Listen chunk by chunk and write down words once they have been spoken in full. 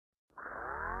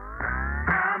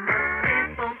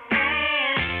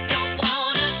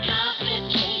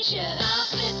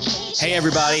Hey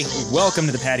everybody, welcome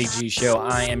to the Patty G Show.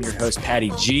 I am your host,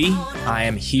 Patty G. I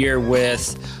am here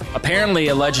with,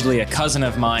 allegedly, a cousin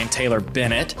of mine, Taylor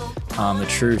Bennett. The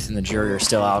truth and the jury are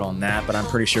still out on that, but I'm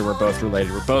pretty sure we're both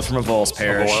related. We're both from a Voles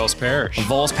Parish.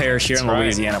 Voles Parish here in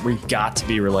Louisiana. We've got to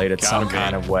be related some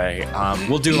kind of way.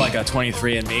 We'll do like a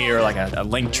 23andMe or like a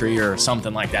link tree or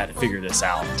something like that to figure this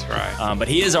out. That's right. But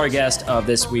he is our guest of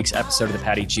this week's episode of the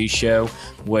Patty G Show,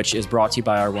 which is brought to you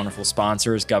by our wonderful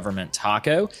sponsors, Government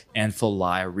Taco and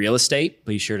Falaya Real Estate.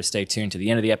 Be sure to stay tuned to the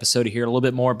end of the episode to hear a little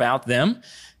bit more about them.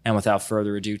 And without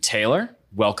further ado, Taylor,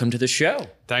 welcome to the show.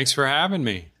 Thanks for having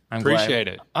me. Appreciate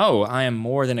it. Oh, I am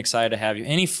more than excited to have you.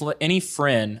 Any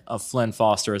friend of Flynn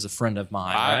Foster is a friend of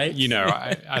mine, right?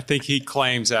 I think he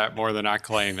claims that more than I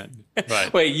claim it.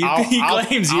 But wait, he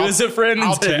claims you as a friend?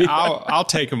 I'll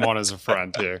take him on as a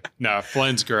friend too. No,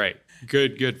 Flynn's great.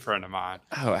 Good friend of mine.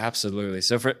 Oh, absolutely.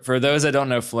 So for those that don't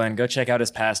know Flynn, go check out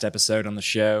his past episode on the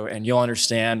show and you'll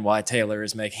understand why Taylor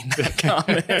is making that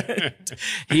comment.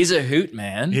 He's a hoot,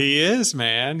 man. He is,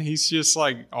 man. He's just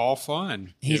like all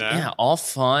fun. Yeah, all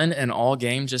fun and all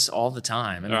game just all the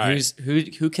time. And right.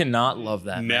 who cannot love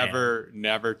that man?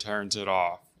 Never turns it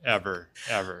off. Ever.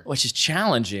 Which is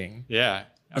challenging. Yeah.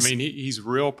 I mean, he's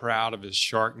real proud of his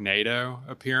Sharknado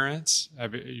appearance.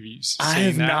 Have you seen I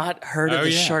have that? not heard of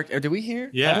the Shark. Did we hear?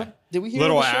 Yeah. Did we hear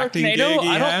Little of the acting Sharknado? gig he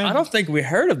had? I don't think we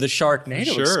heard of the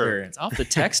Sharknado Sure. experience. I'll have to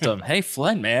text him. Hey,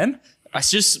 Flynn, man. I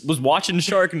just was watching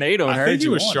Sharknado and I heard think it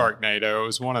you was on. Sharknado. It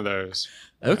was one of those.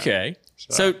 Okay.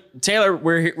 So Taylor,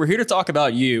 we're here to talk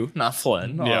about you, not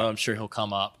Flynn. Yeah. I'm sure he'll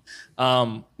come up.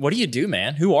 What do you do,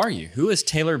 man? Who are you? Who is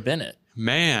Taylor Bennett?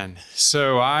 Man,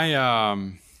 so I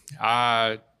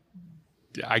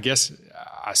guess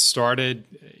I started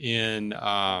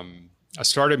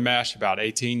MESH about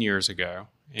 18 years ago.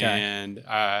 Okay. And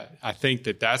I think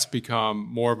that's become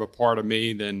more of a part of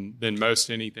me than most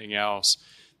anything else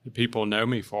that people know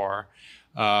me for.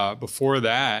 Before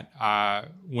that, I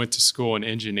went to school in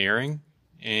engineering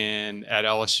and at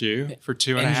LSU for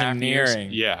 2.5 years. Engineering?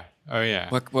 Yeah. Oh, yeah.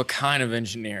 What kind of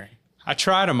engineering? I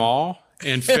tried them all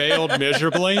and failed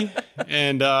miserably.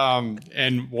 And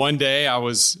one day I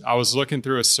was looking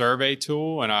through a survey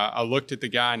tool and I looked at the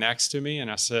guy next to me and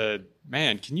I said,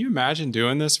 man, can you imagine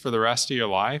doing this for the rest of your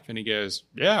life? And he goes,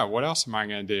 yeah, what else am I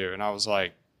going to do? And I was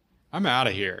like, I'm out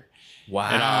of here. Wow.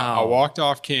 And I walked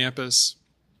off campus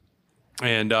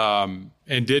and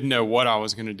didn't know what I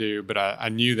was going to do, but I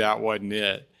knew that wasn't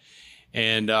it.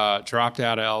 And dropped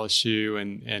out of LSU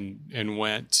and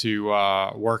went to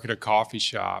work at a coffee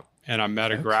shop. And I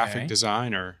met a graphic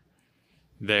designer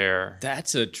there.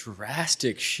 That's a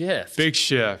drastic shift. Big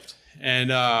shift.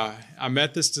 And I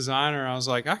met this designer. I was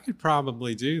like, I could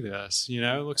probably do this. It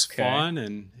looks fun.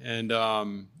 And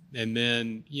then,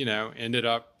 ended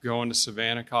up going to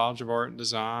Savannah College of Art and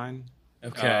Design.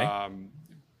 Okay.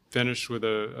 Finished with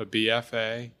a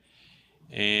BFA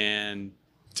and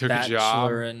took Bachelor a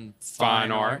job in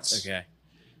Fine Arts. Okay.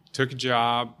 Took a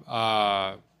job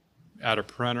at a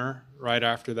printer right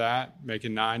after that,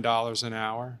 making $9 an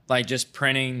hour. Like just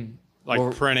printing?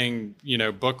 Printing,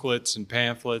 booklets and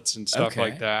pamphlets and stuff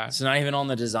like that. So not even on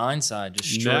the design side,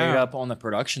 just straight up on the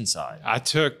production side.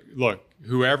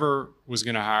 Whoever was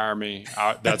going to hire me,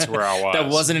 that's where I was. That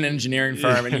wasn't an engineering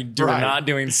firm and you were not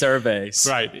doing surveys.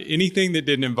 Right. Anything that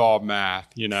didn't involve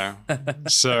math,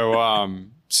 So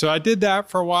I did that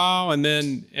for a while and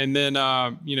then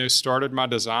started my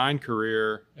design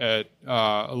career at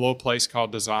a little place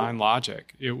called Design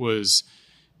Logic. It was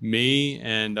me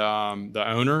and the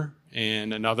owner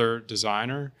and another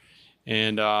designer.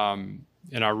 And I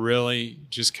really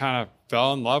just kind of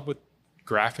fell in love with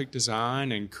graphic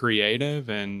design and creative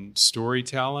and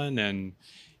storytelling and,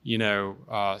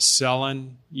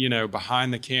 selling,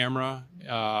 behind the camera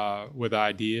with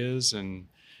ideas and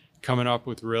coming up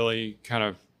with really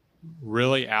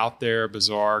out there,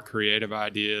 bizarre, creative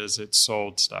ideas that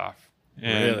sold stuff.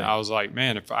 And really? I was like,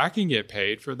 man, if I can get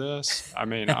paid for this, I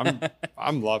mean,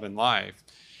 I'm loving life.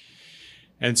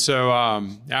 And so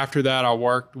after that, I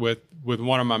worked with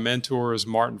one of my mentors,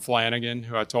 Martin Flanagan,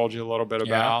 who I told you a little bit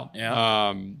about.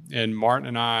 Yeah. And Martin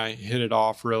and I hit it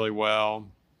off really well.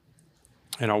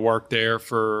 And I worked there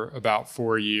for about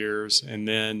 4 years. And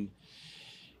then,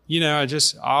 I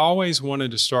always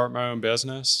wanted to start my own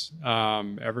business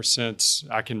ever since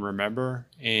I can remember.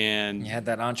 And you had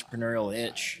that entrepreneurial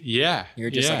itch. Yeah.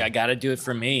 You're just like, I got to do it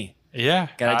for me. Yeah.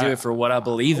 Got to do it for what I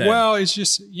believe in. Well, it's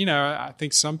just, I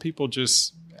think some people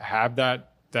just have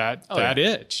that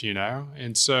itch,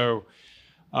 And so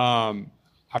I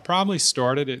probably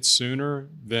started it sooner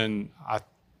than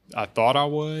I thought I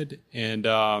would. And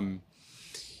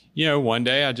one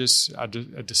day I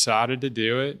decided to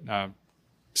do it. I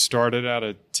started at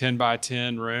a 10 by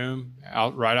 10 room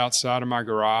right outside of my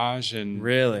garage. And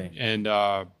really? And,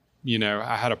 I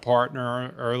had a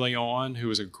partner early on who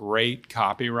was a great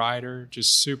copywriter,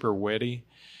 just super witty.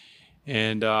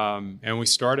 And we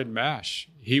started Mesh.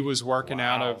 He was working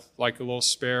out of like a little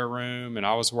spare room, and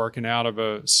I was working out of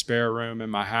a spare room in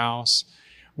my house.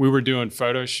 We were doing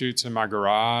photo shoots in my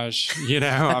garage.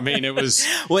 It was.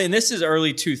 Well, and this is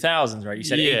early 2000s, right? You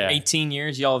said 18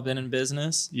 years y'all have been in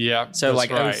business? Yeah. So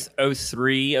like right.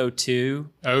 03, 02?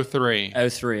 03.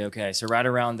 03, okay. So right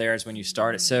around there is when you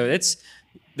started. So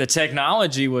the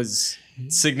technology was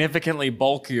significantly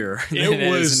bulkier than it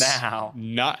is now.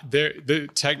 Not there. The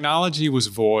technology was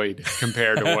void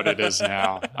compared to what it is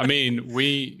now. I mean,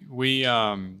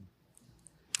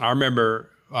 I remember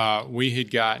we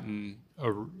had gotten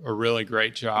a really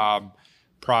great job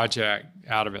project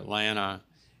out of Atlanta,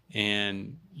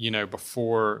 and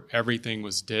before everything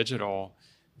was digital,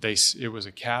 it was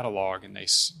a catalog, and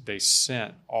they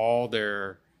sent all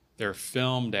their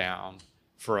film down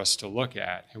for us to look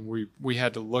at, and we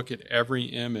had to look at every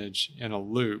image in a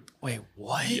loop. Wait,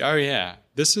 what? Oh yeah,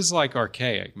 this is like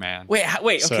archaic, man. Wait.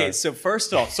 Okay, so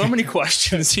first off, so many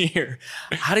questions here.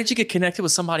 How did you get connected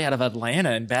with somebody out of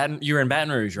Atlanta? You were in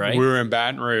Baton Rouge, right? We were in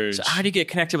Baton Rouge. So how do you get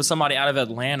connected with somebody out of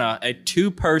Atlanta? A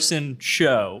 2-person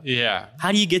show. Yeah.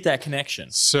 How do you get that connection?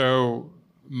 So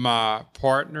my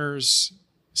partner's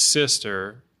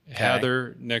sister,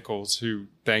 Heather Nichols, who,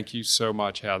 thank you so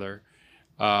much, Heather.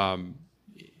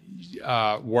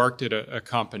 Worked at a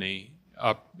company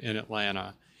up in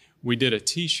Atlanta. We did a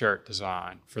T-shirt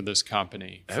design for this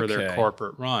company for their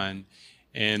corporate run,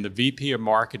 and the VP of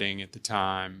marketing at the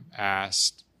time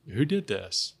asked, "Who did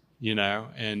this?"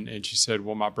 And she said,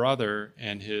 "Well, my brother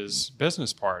and his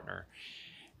business partner."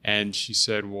 And she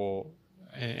said,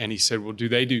 and he said, "Well, do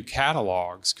they do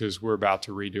catalogs? Because we're about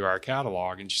to redo our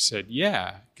catalog." And she said,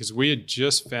 "Yeah," because we had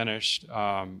just finished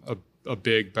a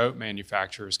big boat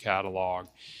manufacturer's catalog.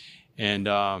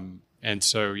 And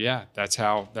so, yeah, that's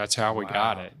how we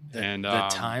got it. The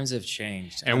times have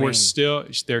changed. And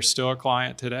they're still a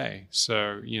client today.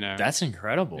 So, that's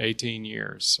incredible. 18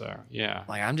 years. So, yeah.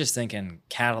 Like, I'm just thinking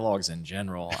catalogs in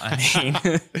general. I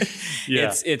mean,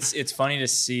 yeah. it's funny to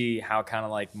see how kind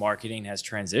of like marketing has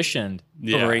transitioned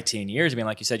over 18 years. I mean,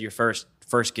 like you said, your first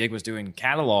gig was doing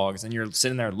catalogs, and you're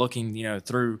sitting there looking,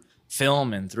 through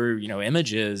film and through,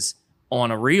 images on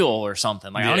a reel or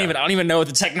something. Like, I don't even know what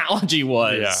the technology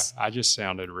was. Yeah, I just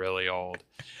sounded really old.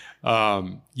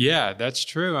 Yeah, that's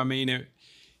true. I mean,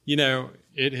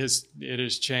 it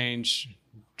has changed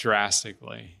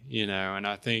drastically, and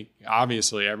I think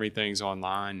obviously everything's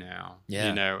online now.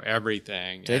 Yeah.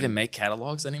 Everything. Do they even make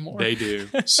catalogs anymore? They do.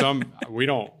 Some we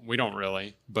don't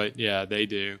really, but yeah, they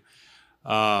do.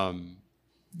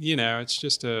 It's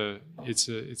just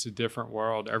it's a different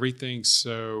world. Everything's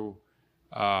so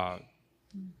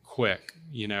quick.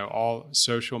 All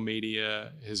social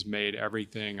media has made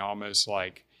everything almost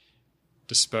like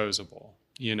disposable,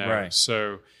 Right.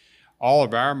 So all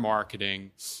of our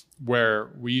marketing, where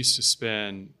we used to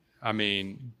spend,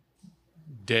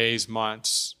 days,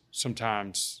 months,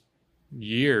 sometimes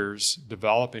years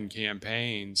developing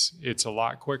campaigns, it's a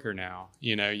lot quicker now.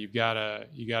 You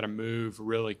gotta move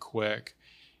really quick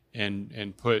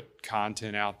and put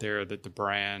content out there that the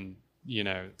brand,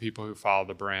 people who follow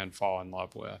the brand fall in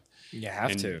love with. You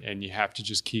have to. And you have to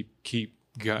just keep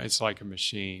going. It's like a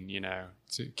machine,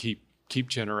 to keep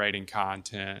generating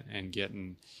content and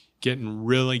getting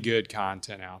really good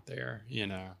content out there,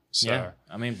 So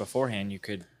yeah. Beforehand you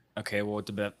could,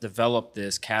 develop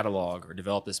this catalog or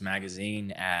develop this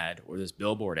magazine ad or this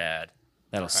billboard ad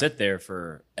that'll sit there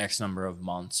for X number of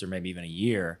months or maybe even a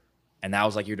year. And that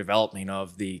was like your development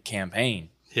of the campaign.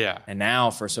 Yeah. And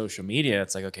now for social media,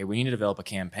 it's like, okay, we need to develop a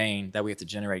campaign that we have to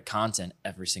generate content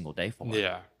every single day for.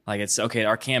 Yeah. Like, it's okay.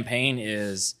 Our campaign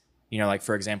is, like,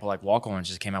 for example, like Walk-Ons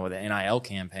just came out with an NIL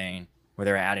campaign where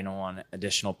they're adding on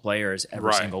additional players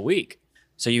every single week.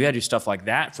 So you had to do stuff like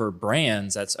that for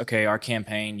brands. That's okay. Our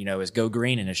campaign, is Go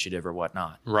Green initiative or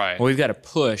whatnot. Right. Well, we've got to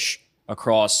push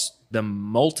across the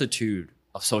multitude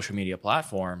of social media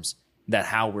platforms that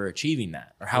how we're achieving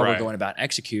that or how we're going about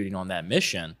executing on that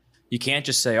mission. You can't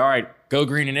just say, all right, Go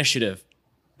Green initiative.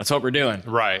 That's what we're doing.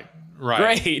 Right.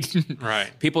 Great. Right.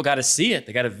 People got to see it.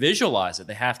 They got to visualize it.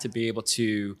 They have to be able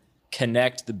to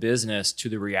connect the business to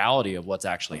the reality of what's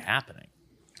actually happening.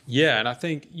 Yeah. And I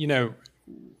think,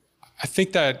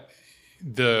 that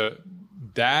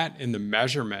that and the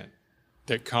measurement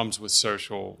that comes with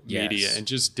social media and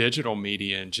just digital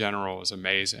media in general is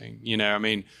amazing.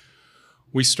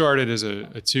 we started as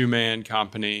a two-man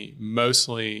company,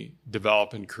 mostly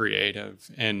developing creative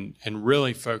and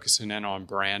really focusing in on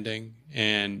branding.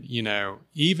 And,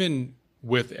 even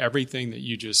with everything that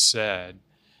you just said,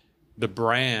 the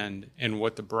brand and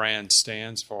what the brand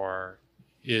stands for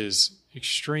is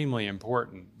extremely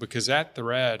important, because that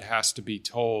thread has to be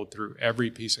told through every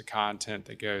piece of content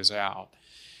that goes out.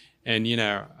 And,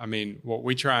 what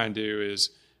we try and do is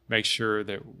make sure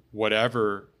that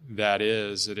whatever that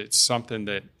is, that it's something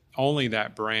that only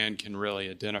that brand can really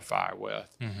identify with.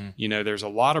 Mm-hmm. There's a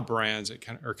lot of brands that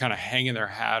are kind of hanging their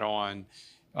hat on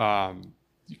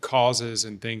causes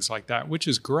and things like that, which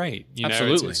is great.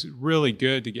 Absolutely. It's really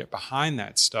good to get behind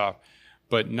that stuff,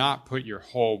 but not put your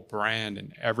whole brand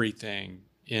and everything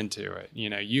into it.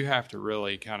 You have to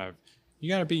really you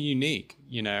got to be unique,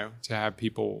 to have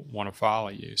people want to follow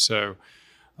you. So,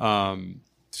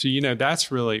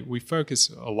 that's really, we focus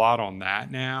a lot on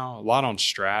that now, a lot on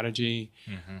strategy.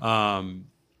 Mm-hmm.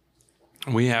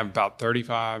 We have about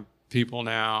 35 people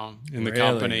now in the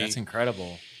company. That's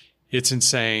incredible. It's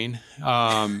insane.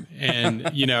 I'm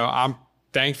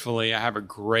thankfully, I have a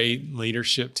great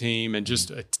leadership team and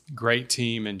just a great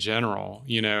team in general.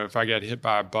 If I got hit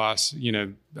by a bus,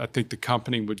 I think the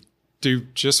company would do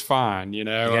just fine. You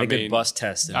got a good bus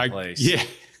test in place.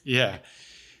 Yeah.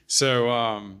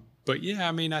 So, but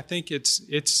yeah, I think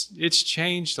it's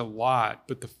changed a lot,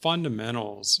 but the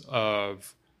fundamentals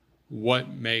of what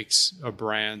makes a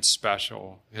brand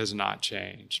special has not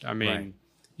changed. Right.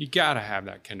 You got to have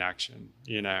that connection.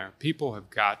 People have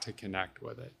got to connect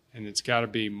with it, and it's got to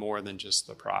be more than just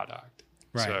the product.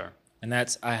 Right. So, and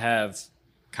I have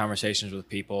conversations with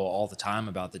people all the time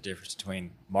about the difference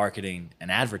between marketing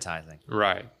and advertising.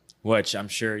 Right. Which I'm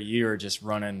sure you're just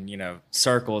running,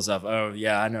 circles of, oh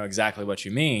yeah, I know exactly what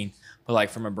you mean. But like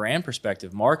from a brand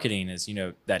perspective, marketing is,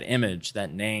 that image,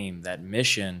 that name, that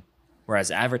mission,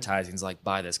 whereas advertising is like,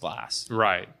 buy this glass.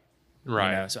 Right.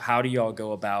 So how do y'all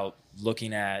go about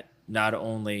looking at not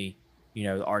only,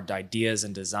 our ideas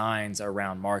and designs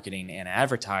around marketing and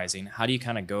advertising? How do you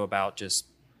kind of go about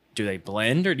do they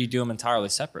blend, or do you do them entirely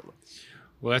separately?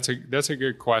 Well, that's a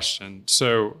good question.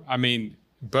 So,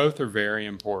 both are very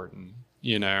important.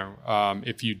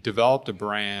 If you developed a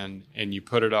brand and you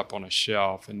put it up on a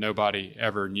shelf and nobody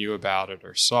ever knew about it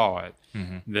or saw it,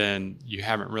 mm-hmm. then you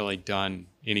haven't really done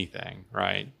anything,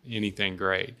 right? Anything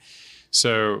great.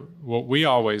 So what we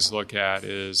always look at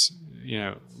is,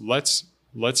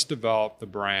 let's develop the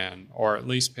brand, or at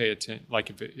least pay attention. Like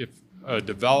if a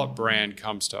developed brand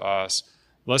comes to us,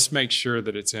 let's make sure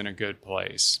that it's in a good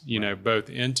place, right. Both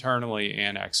internally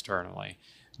and externally.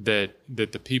 That the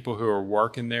people who are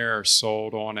working there are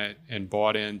sold on it and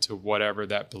bought into whatever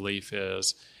that belief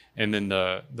is. And then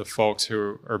the folks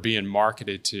who are being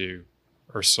marketed to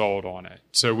are sold on it.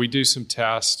 So we do some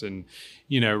tests and,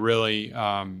 really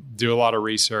do a lot of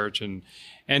research and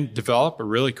develop a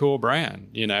really cool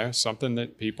brand, something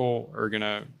that people are going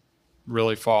to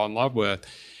really fall in love with.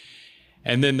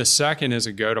 And then the second is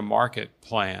a go-to-market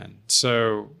plan.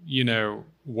 So,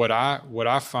 what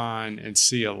I find and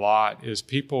see a lot is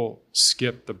people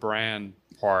skip the brand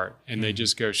part and they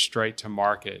just go straight to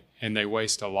market, and they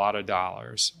waste a lot of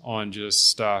dollars on just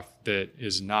stuff that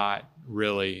is not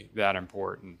really that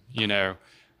important,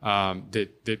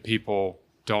 that people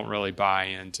don't really buy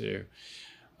into.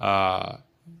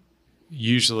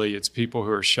 Usually it's people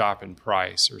who are shopping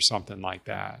price or something like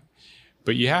that.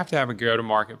 But you have to have a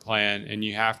go-to-market plan, and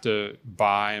you have to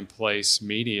buy and place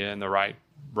media in the right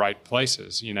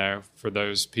places, for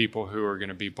those people who are going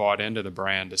to be bought into the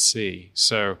brand to see.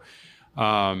 So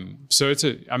it's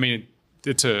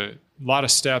a lot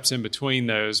of steps in between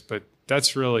those, but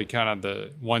that's really kind of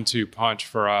the 1-2 punch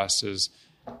for us is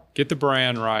get the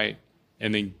brand right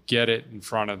and then get it in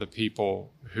front of the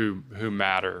people who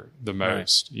matter the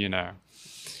most, right.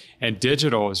 And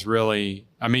digital is really,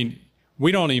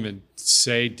 we don't even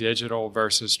say digital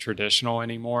versus traditional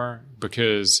anymore,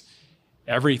 because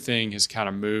everything has kind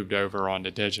of moved over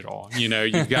onto digital.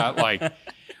 You've got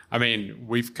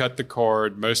we've cut the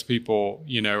cord. Most people,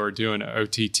 are doing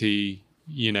OTT,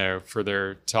 for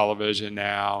their television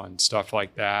now and stuff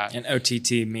like that. And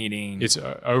OTT meaning? It's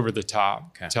over the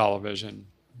top television.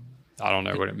 I don't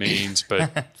know what it means,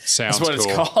 but sounds cool. That's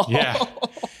what it's called. Yeah.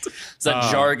 It's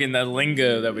that jargon, that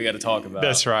lingo that we got to talk about.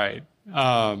 That's right.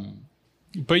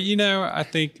 But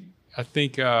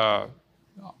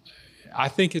I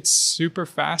think it's super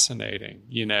fascinating,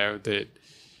 that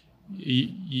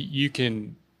you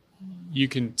can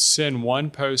send one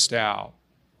post out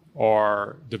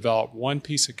or develop one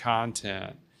piece of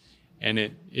content, and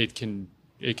it can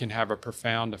have a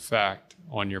profound effect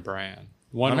on your brand.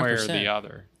 one way or 100%. the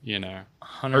other,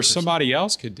 100%. or somebody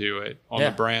else could do it on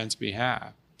the brand's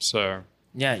behalf. So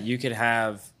yeah, you could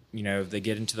have, they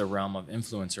get into the realm of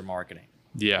influencer marketing.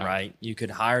 yeah. Right. You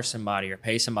could hire somebody or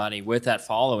pay somebody with that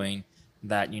following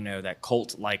that, that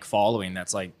cult like following.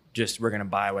 That's like, just, we're going to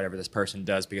buy whatever this person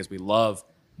does because we love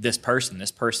this person.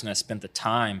 This person has spent the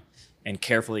time and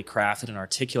carefully crafted and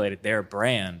articulated their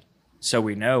brand. So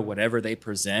we know whatever they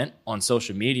present on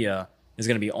social media is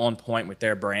going to be on point with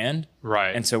their brand.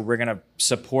 Right. And so we're going to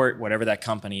support whatever that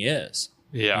company is.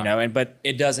 Yeah. But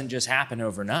it doesn't just happen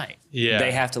overnight. Yeah.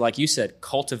 They have to, like you said,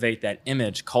 cultivate that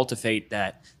image, cultivate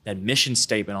that mission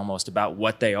statement almost about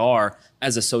what they are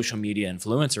as a social media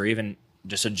influencer, even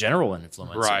just a general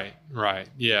influencer. Right.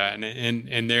 Yeah.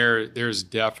 And there's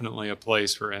definitely a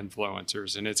place for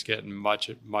influencers, and it's getting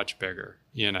much, much bigger.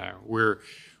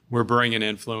 We're bringing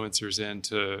influencers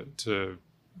into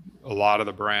a lot of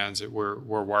the brands that we're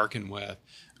working with.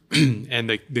 And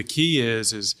the key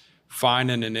is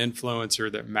finding an influencer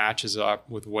that matches up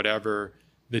with whatever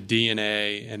the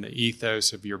DNA and the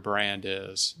ethos of your brand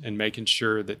is, and making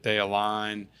sure that they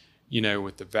align,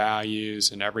 with the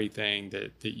values and everything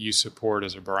that you support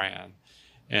as a brand.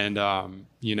 And,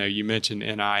 you mentioned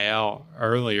NIL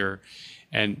earlier,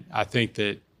 and I think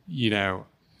that,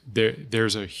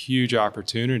 there's a huge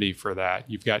opportunity for that.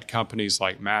 You've got companies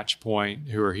like Matchpoint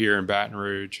who are here in Baton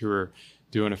Rouge who are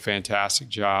doing a fantastic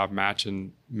job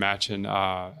matching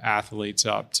athletes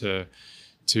up to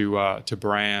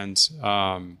brands.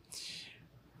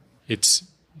 It's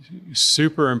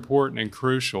super important and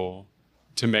crucial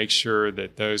to make sure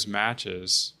that those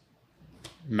matches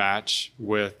match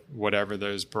with whatever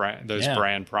those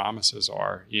brand promises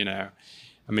are.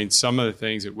 I mean, some of the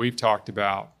things that we've talked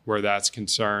about where that's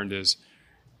concerned is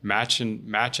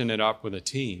matching it up with a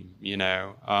team,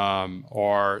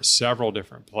 or several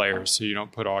different players, so you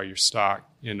don't put all your stock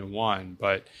into one.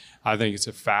 But I think it's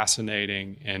a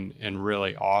fascinating and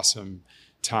really awesome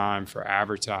time for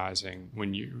advertising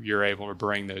when you're able to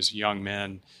bring those young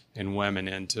men and women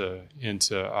into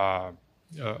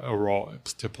a role,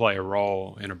 to play a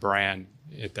role in a brand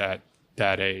at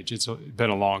that age. It's been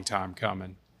a long time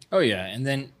coming. Oh yeah, and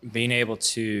then being able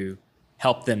to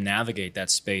help them navigate that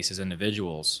space as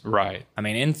individuals. Right. I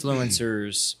mean,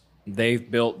 influencers,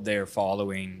 they've built their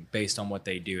following based on what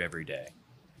they do every day.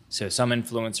 So some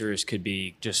influencers could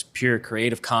be just pure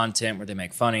creative content where they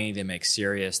make funny, they make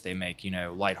serious, they make,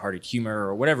 lighthearted humor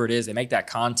or whatever it is. They make that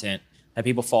content that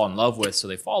people fall in love with, so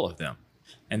they follow them.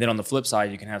 And then on the flip side,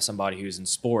 you can have somebody who's in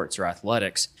sports or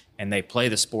athletics, and they play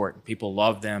the sport, and people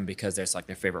love them because they're like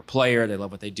their favorite player. They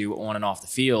love what they do on and off the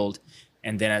field.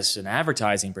 And then as an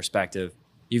advertising perspective,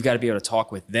 you've got to be able to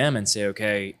talk with them and say,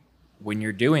 okay, when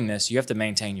you're doing this, you have to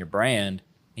maintain your brand,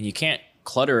 and you can't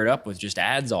clutter it up with just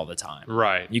ads all the time.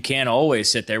 Right. You can't always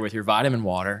sit there with your vitamin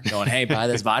water going, hey, buy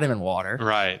this vitamin water.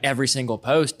 Right. Every single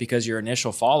post, because your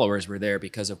initial followers were there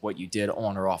because of what you did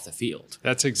on or off the field.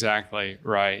 That's exactly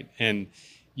right. And,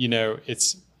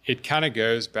 it kind of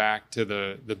goes back to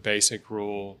the basic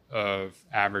rule of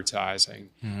advertising.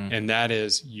 Mm-hmm. And that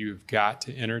is, you've got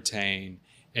to entertain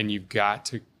and you've got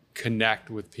to connect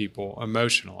with people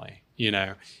emotionally.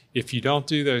 If you don't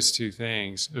do those two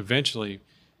things, eventually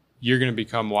you're going to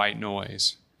become white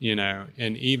noise,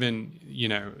 and even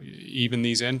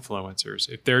these influencers,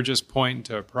 if they're just pointing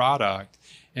to a product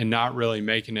and not really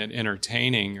making it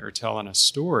entertaining or telling a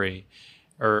story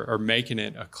or making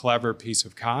it a clever piece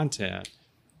of content,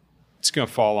 it's going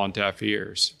to fall on deaf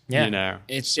ears. Yeah.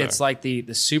 It's like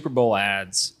the Super Bowl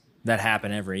ads that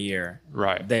happen every year.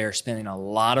 Right. They are spending a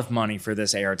lot of money for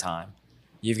this airtime.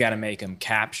 You've got to make them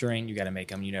capturing. You got to make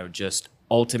them, just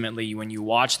ultimately, when you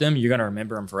watch them, you're going to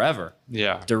remember them forever.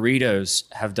 Yeah. Doritos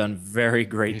have done very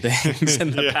great things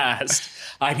in the past.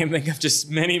 I can think of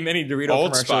just many, many Dorito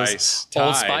Old commercials. Spice.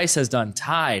 Old Tide. Spice has done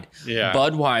Tide. Yeah.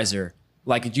 Budweiser.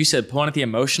 Like you said, pulling at the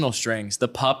emotional strings, the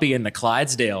puppy and the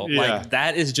Clydesdale. Yeah. Like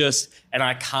that is just an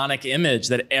iconic image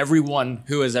that everyone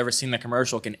who has ever seen the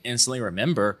commercial can instantly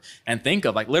remember and think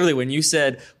of. Like literally when you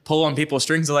said pull on people's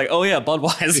strings, they're like, oh yeah,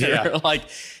 Budweiser. Yeah. Like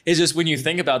it's just when you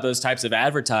think about those types of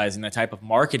advertising, that type of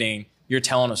marketing, you're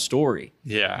telling a story.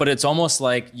 Yeah. But it's almost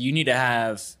like you need to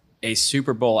have a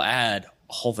Super Bowl ad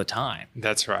all the time.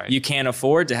 That's right. You can't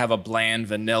afford to have a bland,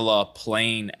 vanilla,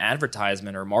 plain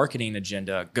advertisement or marketing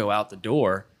agenda go out the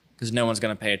door because no one's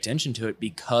going to pay attention to it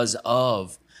because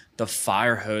of the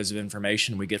fire hose of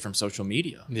information we get from social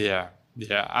media. Yeah.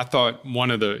 Yeah. I thought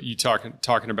you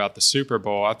talking about the Super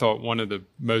Bowl, I thought one of the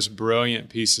most brilliant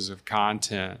pieces of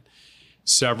content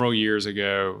several years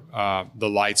ago, the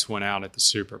lights went out at the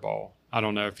Super Bowl. I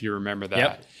don't know if you remember that.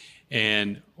 Yep.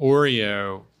 And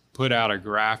Oreo put out a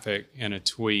graphic and a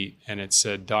tweet, and it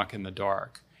said "duck in the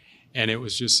dark," and it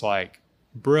was just like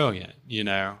brilliant.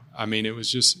 I mean, it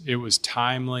was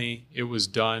timely. It was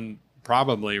done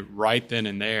probably right then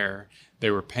and there. They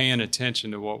were paying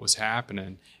attention to what was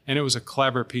happening, and it was a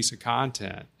clever piece of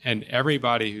content, and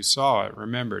everybody who saw it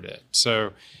remembered it.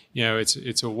 So,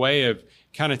 it's a way of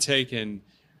kind of taking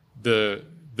the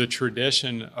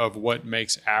tradition of what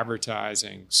makes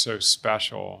advertising so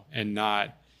special and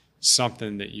not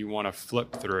something that you want to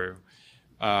flip through,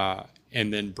 and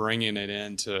then bringing it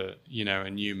into, a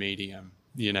new medium,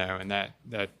 and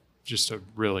that just a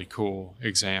really cool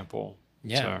example.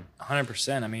 Yeah,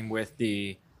 100%. I mean, with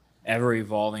the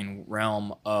ever-evolving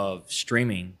realm of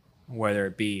streaming, whether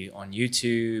it be on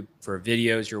YouTube for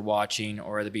videos you're watching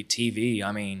or whether it be TV.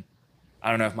 I mean, I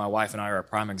don't know if my wife and I are a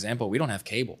prime example. We don't have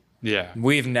cable. Yeah.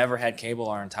 We've never had cable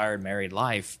our entire married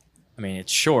life. I mean,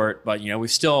 it's short, but we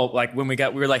still, like, when we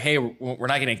were like, hey, we're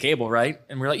not getting cable, right?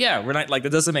 And we're like, yeah, we're not, like,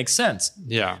 that doesn't make sense.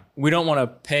 Yeah. We don't want to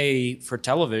pay for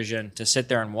television to sit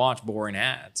there and watch boring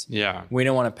ads. Yeah. We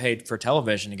don't want to pay for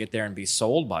television to get there and be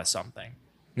sold by something.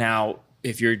 Now,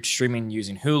 if you're streaming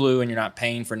using Hulu and you're not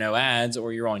paying for no ads,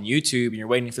 or you're on YouTube and you're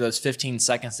waiting for those 15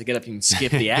 seconds to get up and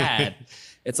skip the ad,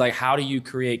 it's like, how do you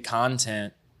create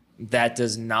content that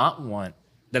does not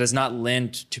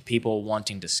lend to people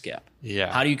wanting to skip?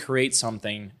 Yeah. How do you create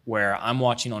something where I'm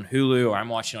watching on Hulu or I'm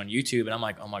watching on YouTube and I'm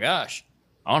like, oh my gosh,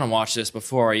 I want to watch this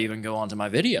before I even go onto my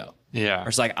video. Yeah. Or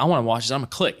it's like, I want to watch this. I'm going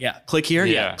to click. Yeah. Click here.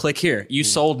 Yeah. Click here. You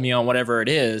sold me on whatever it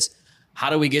is. How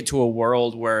do we get to a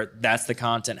world where that's the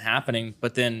content happening?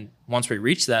 But then once we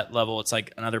reach that level, it's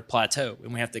like another plateau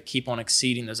and we have to keep on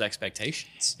exceeding those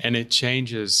expectations. And it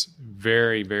changes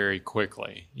very, very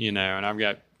quickly, and I've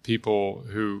got people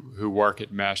who work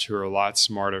at Mesh who are a lot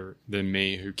smarter than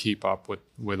me, who keep up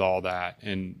with all that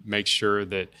and make sure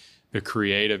that the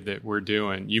creative that we're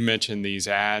doing. You mentioned these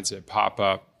ads that pop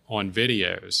up on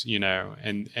videos,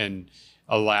 and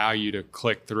allow you to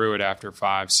click through it after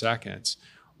 5 seconds.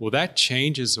 Well, that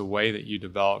changes the way that you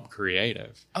develop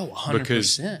creative. Oh, 100%.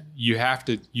 Because you have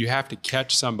to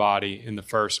catch somebody in the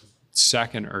first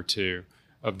second or two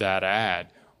of that ad,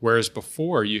 whereas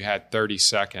before you had 30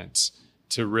 seconds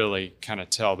to really kind of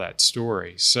tell that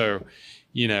story. So,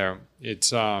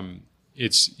 it's and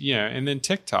then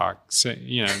TikTok, so,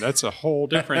 that's a whole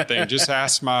different thing. Just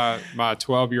ask my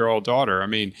 12-year-old daughter. I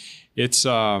mean, it's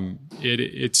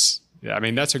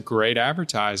that's a great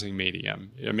advertising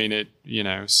medium. I mean,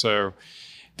 so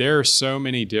there are so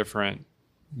many different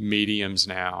mediums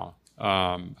now.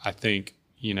 I think,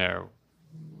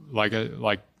 like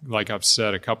I've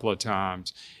said a couple of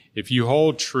times, if you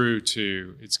hold true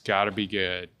to, it's got to be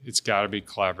good, it's got to be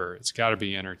clever, it's got to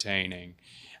be entertaining.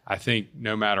 I think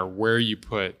no matter where you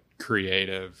put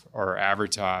creative or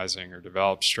advertising or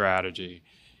develop strategy,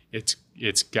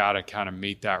 it's got to kind of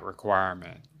meet that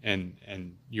requirement,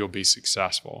 and you'll be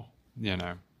successful,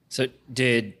 So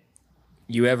did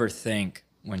you ever think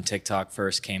when TikTok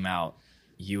first came out,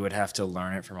 you would have to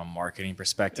learn it from a marketing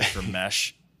perspective for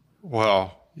Mesh?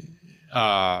 Well,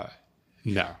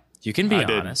 no. You can be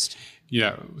honest.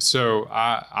 So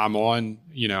I'm on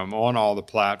all the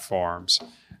platforms.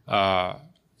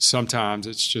 Sometimes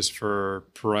it's just for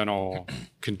parental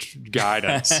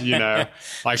guidance,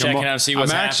 like checking out, see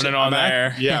what's happening on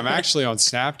there. I'm actually on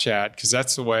Snapchat because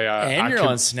that's the way you're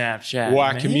on Snapchat. Well,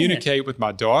 I communicate with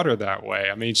my daughter that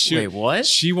way. I mean, what?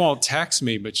 She won't text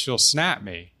me, but she'll snap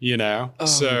me, Oh,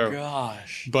 so,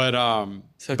 gosh. But,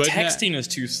 so texting is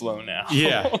too slow now.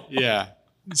 Yeah.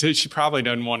 So she probably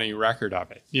doesn't want any record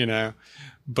of it,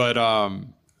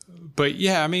 But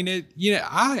yeah, I mean,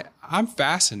 I'm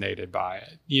fascinated by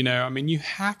it. I mean, you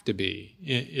have to be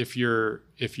if you're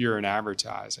in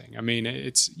advertising. I mean,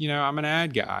 it's, I'm an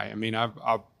ad guy. I mean, I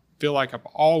feel like I've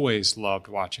always loved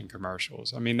watching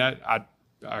commercials. I mean, that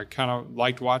I kind of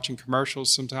liked watching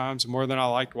commercials sometimes more than I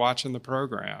liked watching the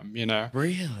program.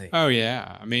 Really? Oh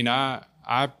yeah. I mean, I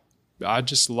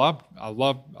just love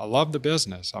the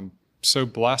business. I'm so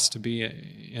blessed to be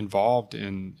involved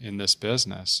in this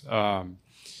business.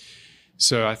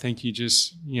 So I think you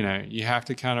just, you have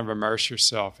to kind of immerse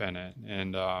yourself in it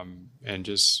and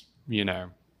just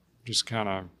kind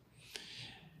of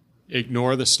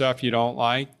ignore the stuff you don't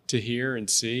like to hear and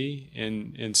see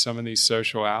in some of these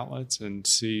social outlets and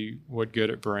see what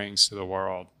good it brings to the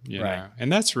world, you know?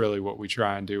 And that's really what we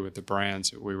try and do with the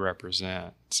brands that we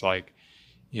represent. It's like,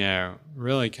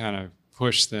 really kind of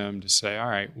push them to say, all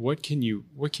right, what can you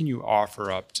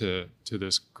offer up to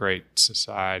this great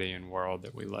society and world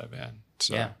that we live in?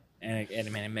 So. Yeah, and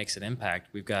it makes an impact.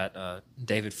 We've got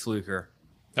David Fluker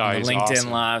Oh, on the he's LinkedIn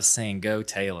awesome. Live saying "Go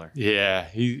Taylor." Yeah,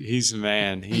 he's the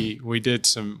man. We did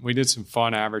some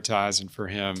fun advertising for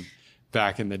him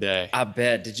back in the day. I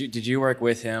bet. Did you work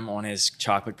with him on his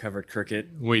chocolate covered cricket?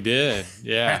 We did.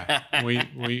 Yeah.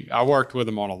 I worked with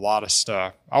him on a lot of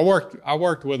stuff. I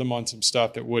worked with him on some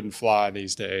stuff that wouldn't fly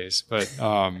these days. But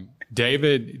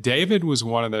David was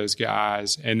one of those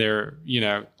guys, and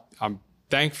I'm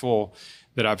thankful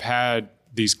that I've had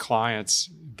these clients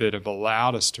that have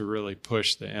allowed us to really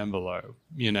push the envelope,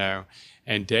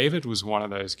 and David was one of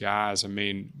those guys. I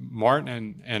mean,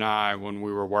 Martin and I, when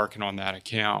we were working on that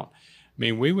account,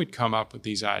 we would come up with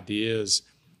these ideas,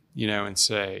 and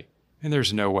say, and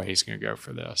there's no way he's going to go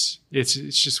for this. It's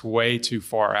just way too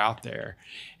far out there.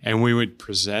 And we would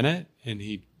present it, and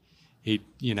he'd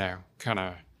kind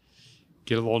of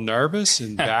get a little nervous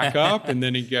and back up, and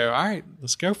then he'd go, all right,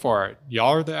 let's go for it.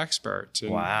 Y'all are the experts.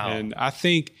 And, wow. And I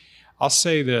think I'll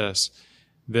say this,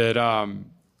 that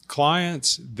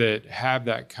clients that have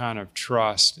that kind of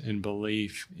trust and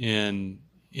belief in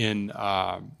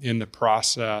the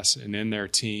process and in their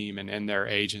team and in their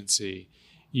agency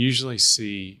usually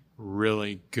see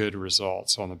really good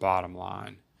results on the bottom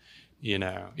line,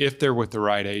 if they're with the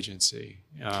right agency.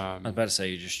 I was about to say,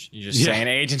 you're just saying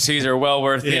agencies are well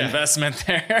worth the investment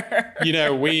there.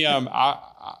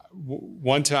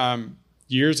 One time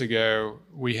years ago,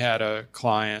 we had a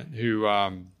client who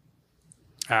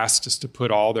asked us to put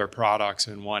all their products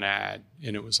in one ad,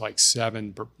 and it was like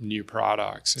 7 new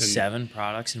products. And 7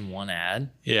 products in one ad?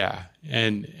 Yeah.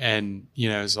 And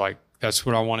it's like, that's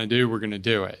what I want to do. We're going to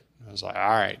do it. I was like, all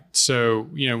right. So,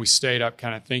 we stayed up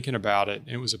kind of thinking about it.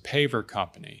 It was a paver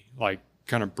company, like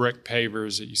kind of brick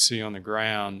pavers that you see on the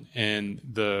ground. And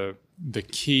the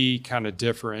key kind of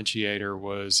differentiator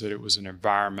was that it was an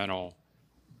environmental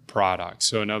product.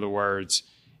 So in other words,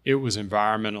 it was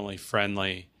environmentally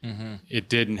friendly. Mm-hmm. It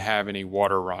didn't have any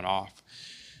water runoff.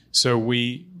 So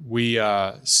we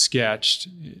sketched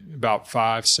about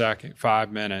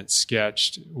 5 minutes,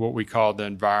 sketched what we called the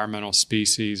environmental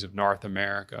species of North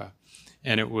America.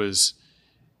 And it was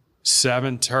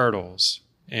 7 turtles,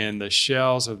 and the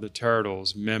shells of the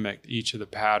turtles mimicked each of the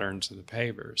patterns of the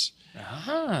pavers.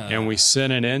 Ah. And we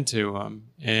sent it into him,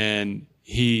 and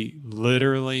he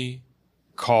literally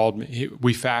called me.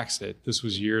 We faxed it. This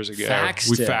was years ago.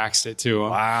 We faxed it to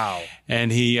him. Wow.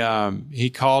 And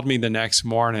he called me the next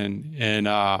morning,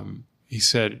 and he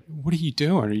said, "What are you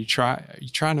doing? Are you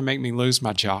trying to make me lose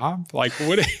my job? Like,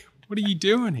 what are you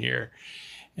doing here?"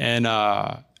 And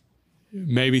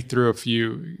maybe threw a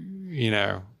few,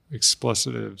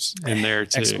 explicitives in there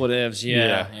too. Expletives,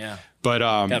 yeah. But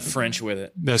got French with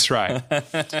it. That's right.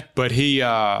 But he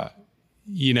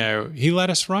let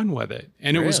us run with it,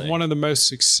 and it was one of the most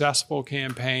successful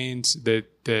campaigns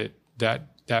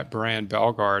that brand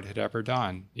Bellegarde had ever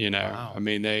done. Wow.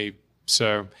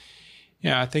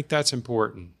 I think that's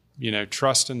important.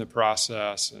 Trust in the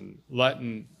process and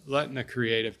letting the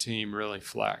creative team really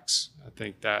flex. I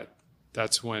think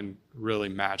that's when really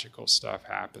magical stuff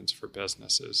happens for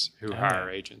businesses who hire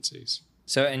agencies.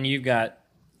 So, and you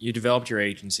developed your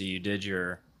agency, you did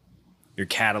your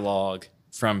catalog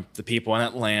from the people in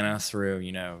Atlanta through,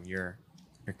 your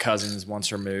cousins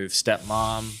once removed,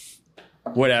 stepmom,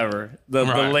 whatever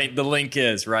the link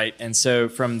is, right? And so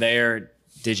from there,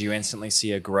 did you instantly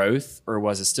see a growth, or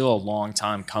was it still a long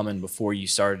time coming before you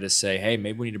started to say, hey,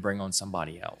 maybe we need to bring on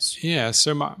somebody else? Yeah.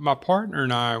 So my partner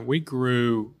and I, we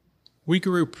grew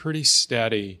pretty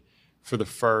steady for the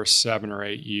first 7 or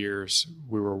 8 years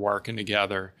we were working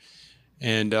together.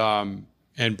 And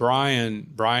Brian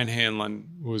Hanlon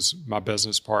was my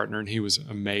business partner, and he was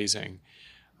amazing.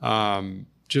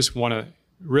 Just one of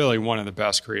the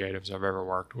best creatives I've ever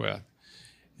worked with.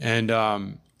 And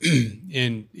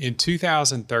in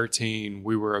 2013,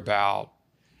 we were about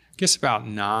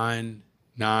 9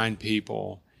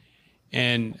 people.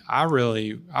 And I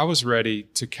was ready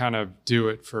to kind of do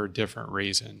it for a different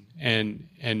reason. And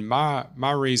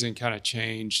my reason kind of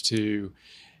changed to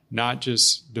not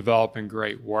just developing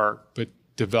great work, but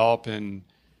developing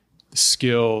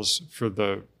skills for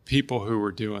the people who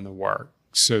were doing the work,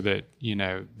 so that,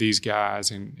 these guys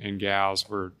and gals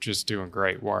were just doing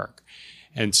great work.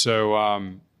 And so, at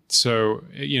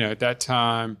that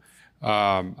time,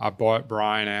 I bought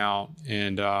Brian out,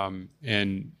 and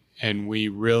we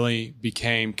really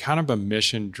became kind of a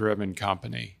mission-driven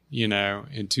company.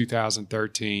 In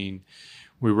 2013,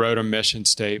 we wrote a mission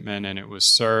statement, and it was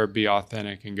serve, be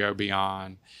authentic, and go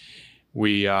beyond.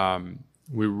 We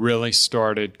really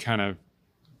started kind of,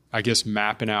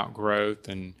 mapping out growth,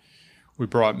 and we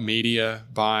brought media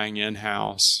buying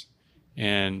in-house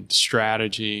and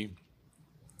strategy.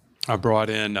 I brought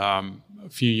in, a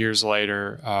few years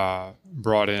later,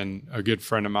 brought in a good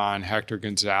friend of mine, Hector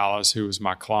Gonzalez, who was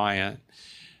my client.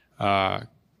 I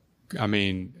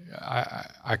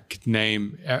could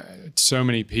name so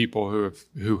many people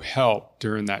who helped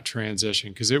during that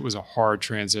transition, because it was a hard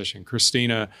transition.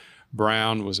 Christina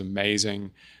Brown was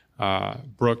amazing.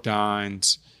 Brooke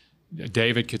Dines,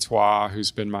 David Courtois,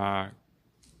 who's been my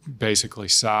basically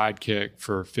sidekick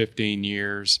for 15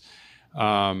 years. We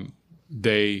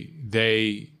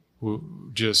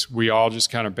all just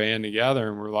kind of band together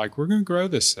and we're like, we're going to grow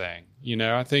this thing.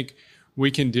 I think we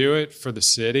can do it for the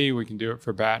city. We can do it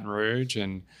for Baton Rouge.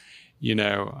 And,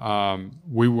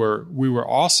 we were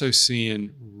also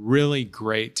seeing really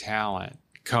great talent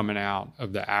coming out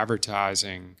of the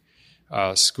advertising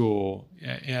school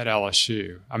at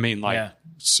LSU.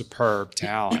 Superb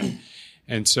talent.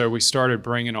 And so we started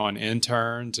bringing on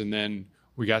interns, and then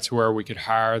we got to where we could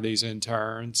hire these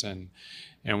interns, and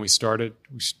we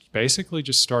basically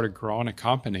just started growing a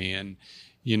company. And,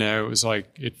 it was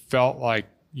like, it felt like,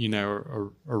 a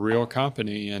real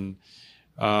company. And,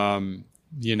 I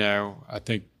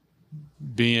think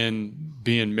being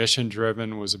mission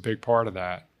driven was a big part of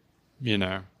that,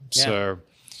 Yeah. So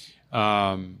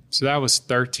that was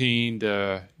 13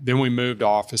 then we moved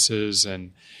offices,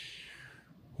 and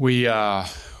we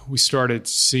started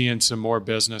seeing some more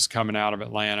business coming out of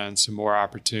Atlanta and some more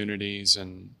opportunities,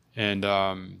 and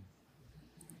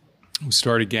we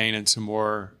started gaining some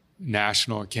more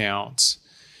national accounts.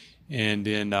 And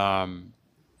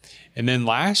then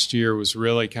last year was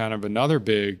really kind of another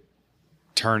big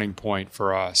turning point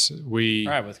for us.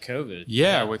 With COVID.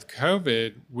 Yeah, with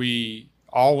COVID, we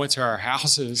all went to our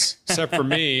houses, except for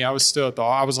me. I was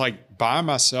like by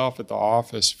myself at the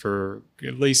office for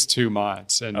at least 2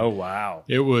 months. And oh, wow.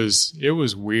 It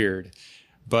was weird.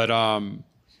 But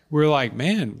we're like,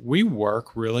 man, we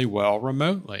work really well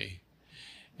remotely.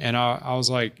 And I was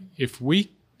like, if we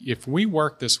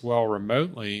work this well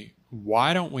remotely,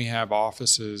 why don't we have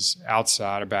offices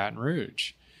outside of Baton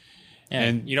Rouge?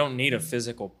 And you don't need a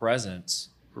physical presence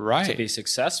to be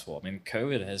successful. I mean,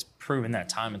 COVID has proven that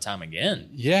time and time again.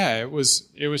 Yeah, it was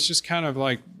just kind of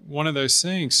like one of those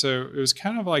things. So it was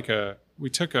kind of like we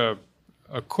took a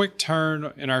quick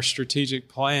turn in our strategic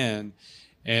plan,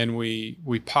 and we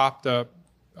popped up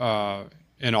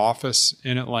an office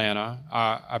in Atlanta.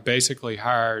 I basically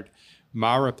hired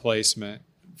my replacement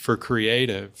for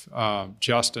creative,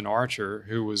 Justin Archer,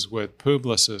 who was with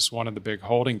Publicis, one of the big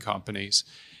holding companies,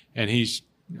 and he's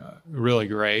really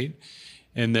great.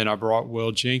 And then I brought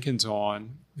Will Jenkins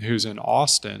on, who's in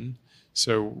Austin.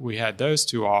 So we had those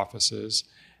 2 offices.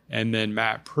 And then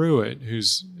Matt Pruitt,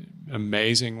 who's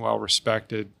amazing,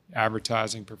 well-respected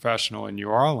advertising professional in New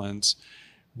Orleans,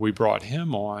 we brought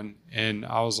him on. And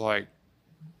I was like,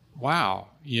 wow,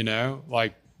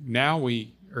 like now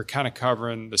we are kind of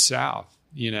covering the South.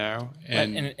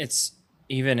 And it's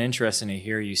even interesting to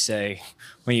hear you say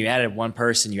when you added one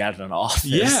person, you added an office.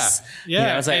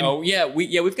 Yeah. I was like,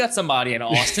 we've got somebody in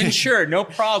Austin. Sure, no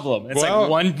problem. It's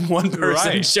like one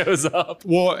person shows up.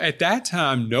 Well, at that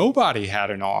time, nobody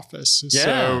had an office. Yeah.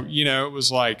 So, it was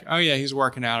like, oh yeah, he's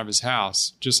working out of his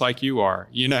house, just like you are,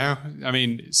 I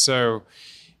mean, so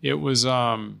it was,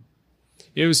 for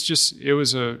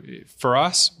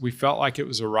us, we felt like it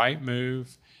was a right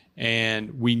move.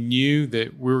 And we knew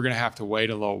that we were going to have to wait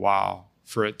a little while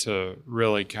for it to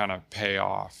really kind of pay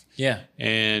off. Yeah.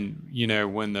 And,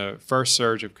 when the first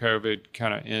surge of COVID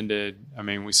kind of ended, I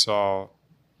mean, we saw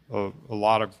a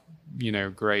lot of,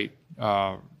 great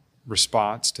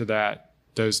response to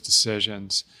those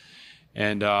decisions.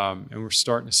 And we're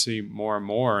starting to see more and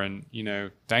more. And,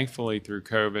 thankfully through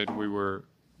COVID,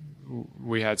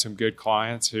 we had some good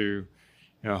clients who,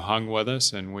 hung with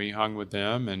us, and we hung with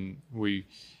them, and we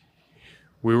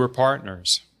were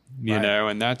partners,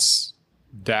 and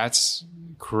that's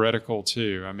critical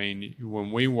too. I mean,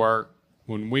 when we work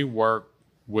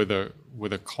with a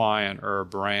client or a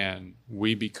brand,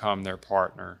 we become their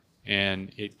partner,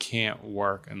 and it can't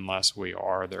work unless we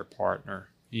are their partner,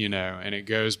 and it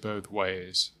goes both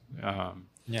ways. I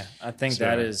think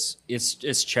that is,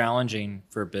 it's challenging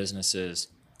for businesses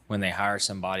when they hire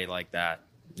somebody like that.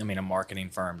 I mean, a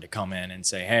marketing firm to come in and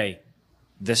say, hey,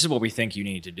 this is what we think you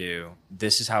need to do.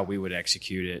 This is how we would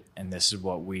execute it. And this is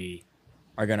what we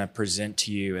are going to present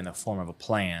to you in the form of a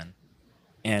plan.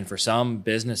 And for some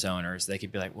business owners, they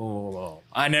could be like, whoa,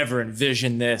 I never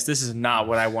envisioned this. This is not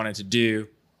what I wanted to do.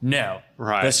 No,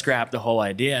 let's scrap the whole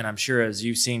idea. And I'm sure as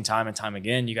you've seen time and time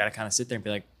again, you got to kind of sit there and be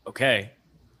like, okay,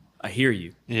 I hear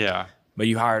you. Yeah. But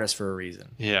you hired us for a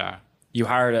reason. Yeah. You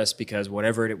hired us because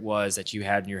whatever it was that you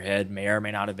had in your head may or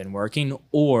may not have been working,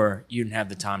 or you didn't have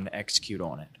the time to execute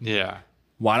on it. Yeah.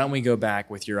 Why don't we go back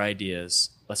with your ideas?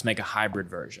 Let's make a hybrid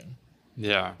version.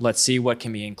 Yeah. Let's see what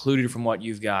can be included from what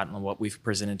you've got and what we've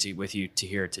presented with you to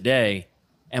here today.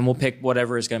 And we'll pick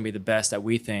whatever is going to be the best that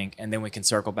we think. And then we can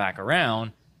circle back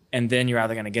around. And then you're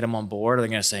either going to get them on board or they're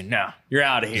going to say, no, you're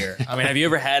out of here. I mean, have you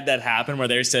ever had that happen where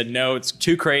they said, no, it's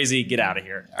too crazy, get out of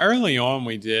here? Early on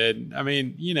we did. I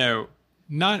mean,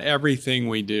 not everything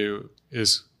we do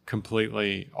is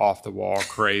completely off the wall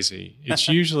crazy. It's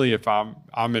usually if I'm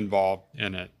involved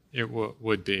in it, it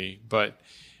would be. But,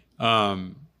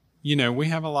 we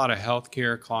have a lot of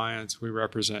healthcare clients. We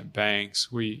represent banks.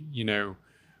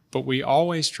 But we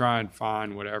always try and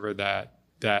find whatever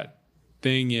that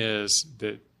thing is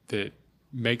that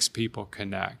makes people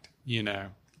connect, and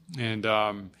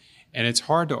it's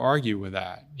hard to argue with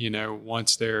that,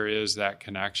 once there is that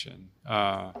connection.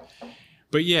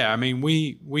 But yeah, I mean,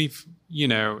 we've,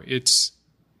 it's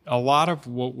a lot of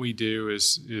what we do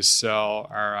is sell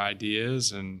our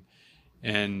ideas and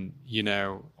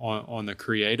on the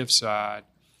creative side,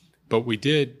 but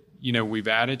we've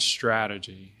added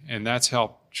strategy, and that's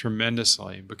helped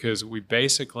tremendously because we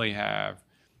basically have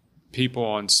people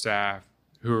on staff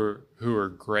who are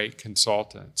great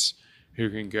consultants who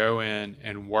can go in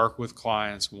and work with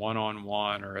clients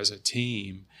one-on-one or as a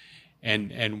team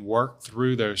and work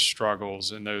through those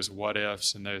struggles and those what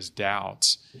ifs and those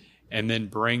doubts, and then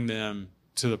bring them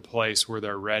to the place where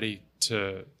they're ready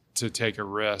to take a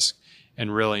risk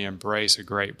and really embrace a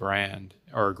great brand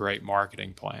or a great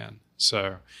marketing plan.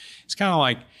 So it's kind of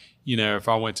like, if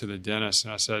I went to the dentist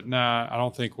and I said, nah, I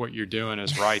don't think what you're doing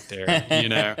is right there,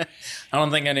 I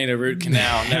don't think I need a root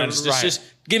canal. No, Right. just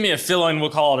give me a fill-in, we'll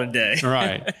call it a day.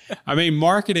 Right. I mean,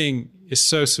 marketing is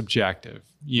so subjective.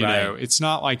 Right. It's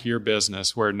not like your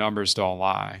business where numbers don't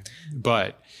lie.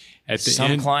 But at the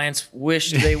Some end, clients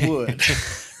wish they would.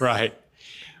 right.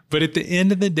 But at the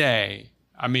end of the day,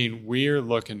 I mean, we're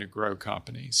looking to grow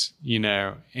companies,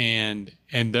 and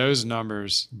those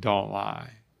numbers don't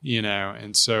lie,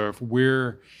 and so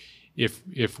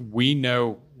if we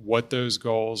know what those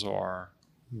goals are,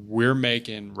 we're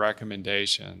making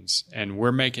recommendations and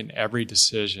we're making every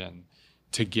decision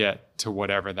to get to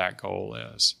whatever that goal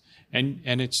is. And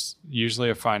it's usually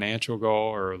a financial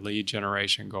goal or a lead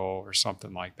generation goal or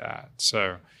something like that.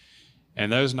 So,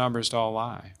 and those numbers don't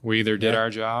lie. We either did our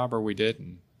job or we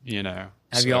didn't,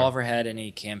 Have you all ever had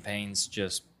any campaigns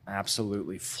just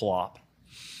absolutely flop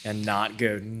and not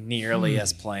go nearly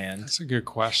as planned? That's a good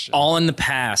question. All in the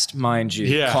past, mind you.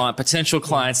 Yeah. Potential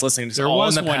clients listening to this, There all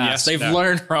was in the one past. They've yesterday.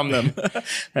 learned from them.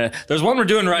 There's one we're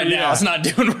doing right now. Yeah. It's not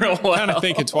doing real well. Kind of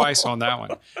thinking twice on that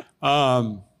one.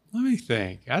 Let me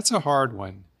think. That's a hard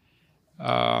one.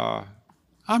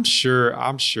 I'm sure,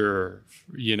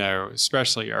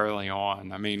 especially early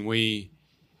on. I mean,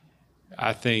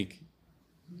 I think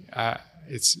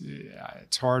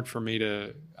it's hard for me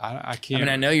to, I can't. I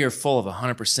mean, I know you're full of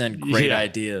 100% great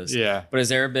ideas. Yeah. But has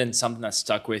there been something that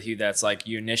stuck with you that's like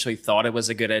you initially thought it was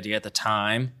a good idea at the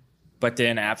time, but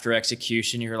then after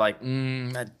execution, you're like,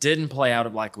 that didn't play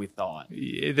out like we thought?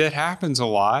 That happens a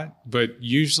lot, but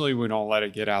usually we don't let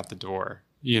it get out the door.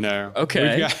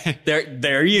 Okay.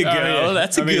 There you go. Yeah.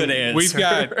 That's a good answer. We've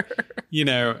got,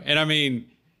 and I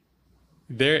mean,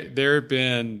 there have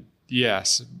been,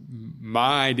 yes,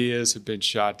 my ideas have been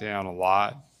shot down a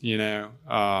lot, and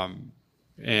I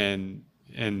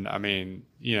mean,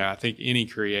 I think any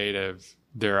creative,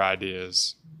 their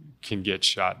ideas can get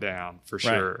shot down for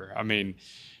sure. Right. I mean,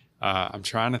 I'm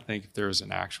trying to think if there was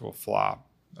an actual flop.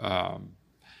 I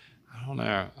don't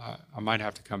know. I might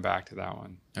have to come back to that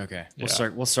one. Okay. Yeah.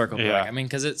 We'll circle back. I mean,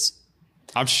 because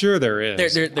I'm sure there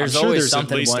is. There's sure always there's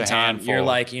something at least one a time handful. you're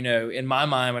like, in my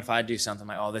mind, if I do something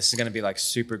like, oh, this is going to be like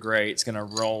super great, it's going to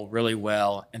roll really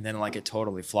well, and then like it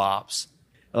totally flops.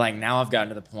 Like now I've gotten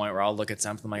to the point where I'll look at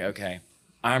something like, okay,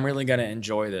 I'm really going to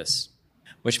enjoy this,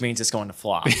 which means it's going to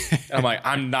flop. And I'm like,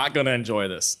 I'm not going to enjoy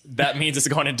this. That means it's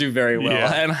going to do very well.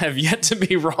 Yeah. And I have yet to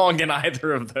be wrong in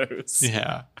either of those.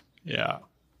 Yeah.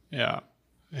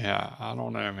 I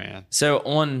don't know, man. So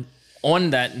on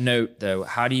that note, though,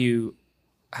 how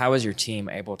is your team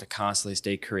able to constantly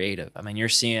stay creative? I mean, you're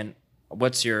seeing,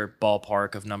 what's your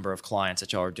ballpark of number of clients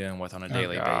that y'all are doing with on a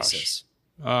daily basis?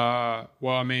 Well,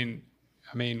 I mean,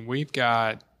 we've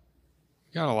got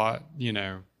a lot,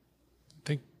 I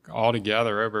think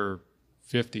altogether over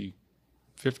 50,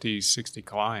 60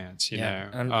 clients, you know.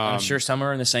 I'm sure some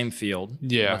are in the same field.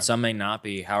 Yeah. But some may not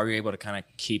be. How are you able to kind of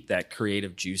keep that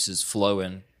creative juices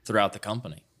flowing throughout the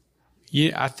company?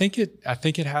 Yeah, I think it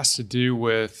has to do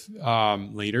with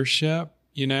leadership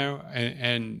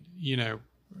and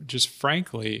just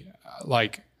frankly,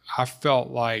 like I felt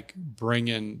like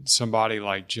bringing somebody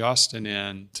like Justin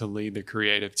in to lead the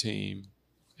creative team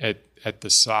at the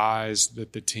size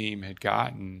that the team had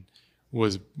gotten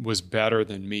was better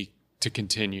than me to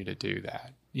continue to do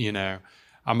that.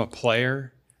 I'm a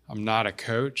player. I'm not a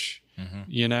coach,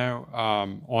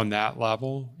 on that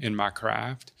level in my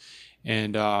craft.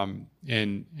 And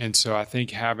so I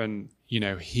think having,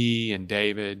 he and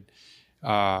David,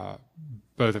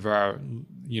 both of our,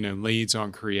 leads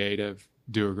on creative,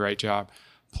 do a great job.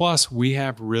 Plus, we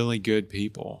have really good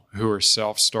people who are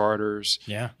self-starters.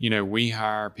 Yeah. We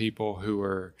hire people who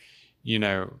are,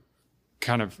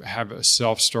 kind of have a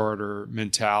self-starter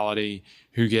mentality,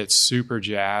 who get super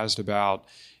jazzed about,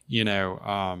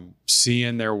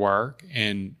 seeing their work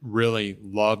and really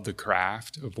love the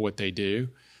craft of what they do.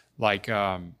 Like,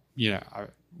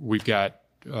 we've got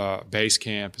base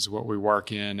camp is what we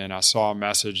work in. And I saw a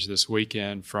message this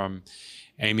weekend from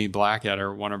Amy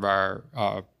Blackadder, one of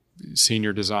our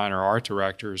senior designer art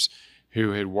directors,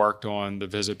 who had worked on the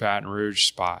Visit Baton Rouge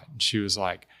spot. And she was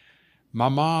like, my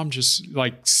mom just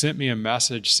like sent me a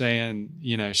message saying,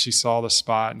 she saw the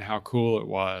spot and how cool it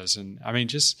was. And I mean,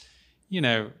 just,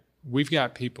 we've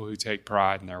got people who take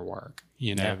pride in their work.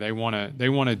 They want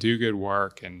to do good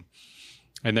work and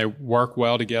they work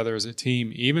well together as a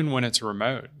team, even when it's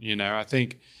remote. I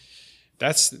think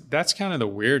that's kind of the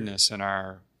weirdness in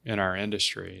our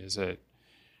industry is that,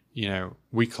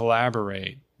 we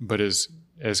collaborate, but as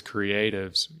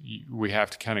creatives, we have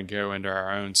to kind of go into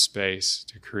our own space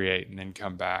to create and then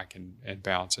come back and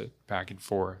bounce it back and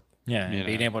forth. Yeah. And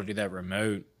being able to do that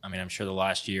remote, I mean, I'm sure the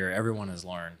last year, everyone has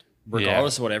learned,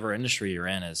 regardless of whatever industry you're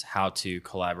in, is how to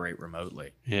collaborate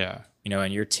remotely. Yeah.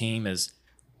 And your team is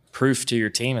proof to your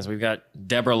team is we've got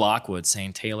Deborah Lockwood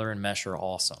saying Taylor and Mesh are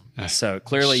awesome. So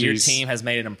clearly your team has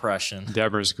made an impression.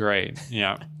 Deborah's great.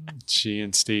 Yeah. She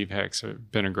and Steve Hicks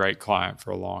have been a great client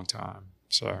for a long time.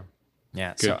 So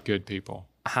yeah, good people.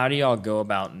 How do y'all go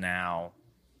about now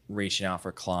reaching out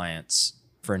for clients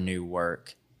for new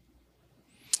work?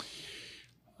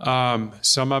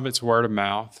 Some of it's word of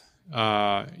mouth.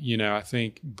 I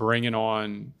think bringing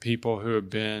on people who have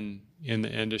been in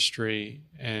the industry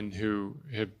and who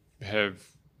have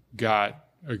got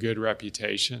a good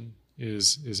reputation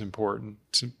is important.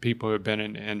 Some people who have been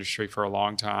in the industry for a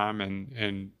long time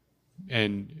and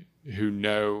who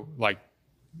know like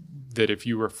that if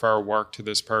you refer work to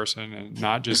this person, and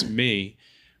not just me,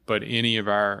 but any of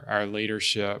our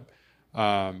leadership,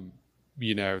 that's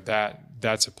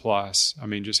a plus. I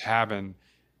mean, just having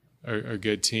a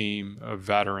good team of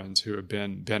veterans who have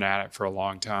been at it for a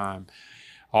long time.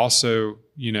 Also,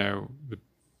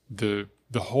 the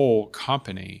whole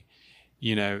company,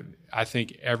 I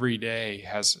think every day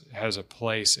has a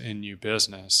place in new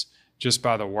business just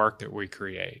by the work that we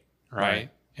create, right?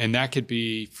 And that could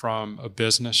be from a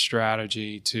business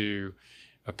strategy to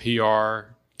a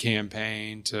PR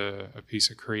campaign to a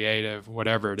piece of creative,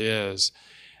 whatever it is.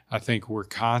 I think we're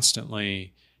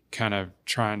constantly kind of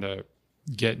trying to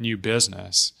get new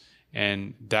business,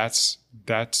 and that's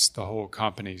the whole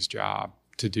company's job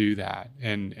to do that.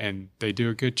 And they do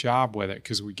a good job with it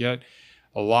because we get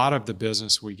a lot of the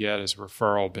business we get is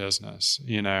referral business,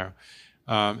 and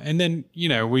then,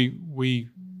 we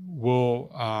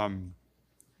will,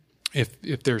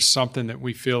 if there's something that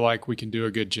we feel like we can do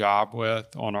a good job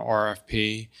with on an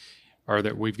RFP or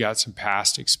that we've got some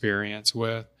past experience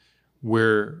with,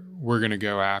 we're going to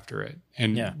go after it.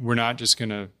 And we're not just going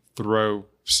to throw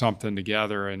something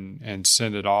together and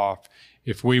send it off.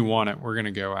 If we want it, we're going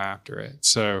to go after it.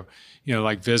 So,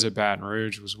 like Visit Baton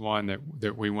Rouge was one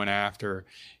that we went after.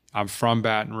 I'm from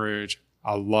Baton Rouge.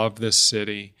 I love this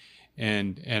city.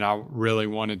 And I really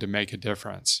wanted to make a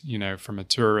difference, from a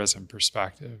tourism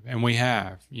perspective. And we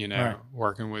have,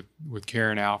 working with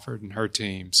Karen Alford and her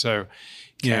team. So,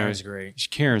 Karen's great.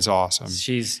 Karen's awesome.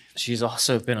 She's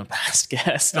also been a past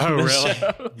guest. Oh, on the really?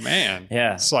 show. Man.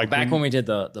 Yeah. It's like back when we did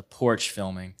the porch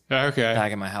filming. Okay.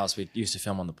 Back in my house, we used to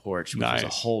film on the porch, which was a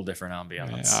whole different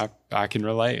ambiance. Yeah, I can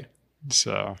relate.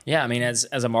 So yeah, I mean, as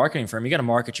a marketing firm, you got to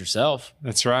market yourself.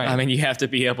 That's right. I mean, you have to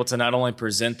be able to not only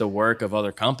present the work of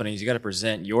other companies, you got to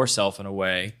present yourself in a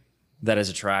way that is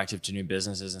attractive to new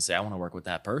businesses and say, I want to work with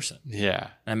that person. Yeah.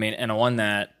 I mean, and on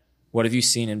that, what have you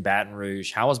seen in Baton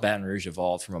Rouge? How has Baton Rouge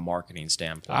evolved from a marketing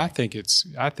standpoint? I think it's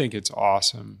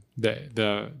awesome.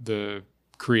 The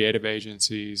creative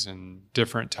agencies and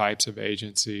different types of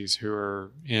agencies who are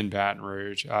in Baton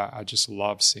Rouge, I just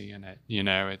love seeing it.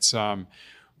 It's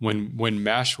when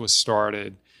Mesh was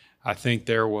started, I think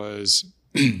there was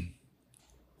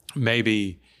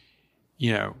maybe,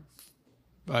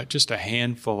 just a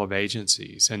handful of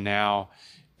agencies, and now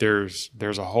there's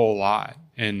a whole lot,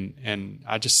 and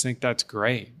I just think that's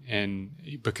great, and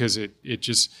because it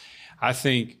just, I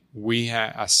think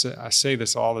I say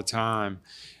this all the time.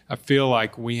 I feel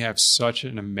like we have such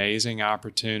an amazing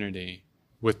opportunity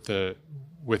with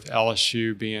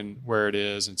LSU being where it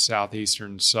is, and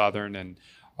Southeastern, Southern, and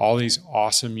all these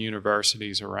awesome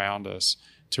universities around us,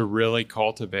 to really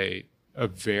cultivate a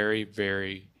very,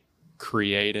 very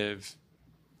creative,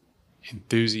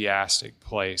 enthusiastic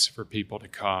place for people to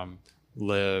come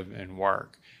live and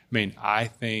work. I mean, I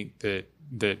think that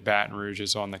Baton Rouge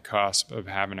is on the cusp of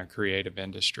having a creative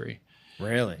industry.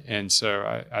 Really? And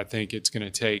so I think it's going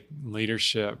to take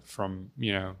leadership from,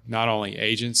 not only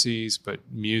agencies, but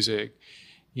music.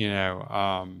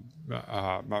 My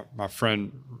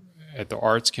friend at the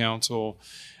Arts Council,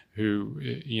 who,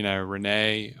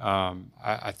 Renee,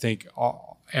 I think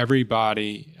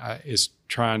everybody is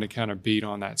trying to kind of beat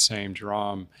on that same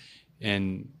drum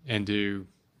and do,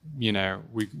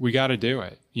 we got to do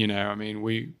it. I mean,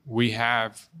 we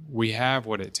have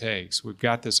what it takes. We've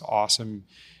got this awesome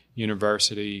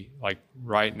university like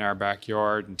right in our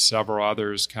backyard, and several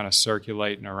others kind of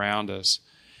circulating around us,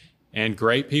 and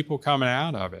great people coming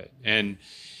out of it. And,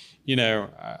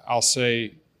 I'll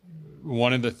say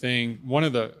one of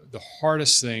the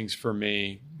hardest things for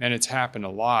me, and it's happened a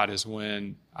lot, is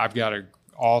when I've got an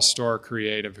all-star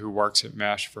creative who works at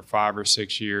Mesh for 5 or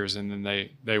 6 years, and then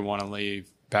they want to leave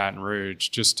Baton Rouge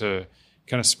just to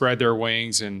kind of spread their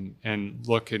wings and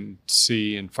look and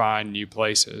see and find new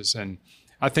places. And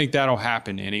I think that'll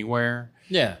happen anywhere.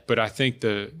 Yeah. But I think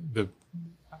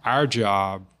our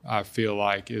job, I feel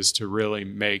like, is to really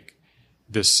make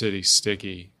this city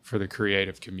sticky for the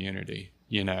creative community,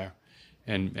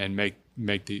 and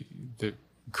make the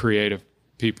creative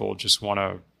people just want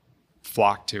to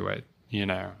flock to it,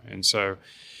 And so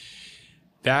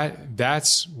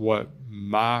that's what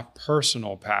my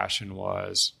personal passion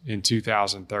was in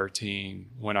 2013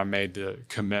 when I made the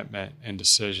commitment and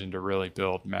decision to really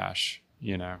build Mesh,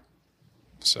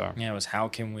 So yeah, it was how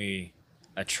can we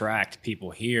attract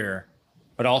people here,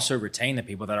 but also retain the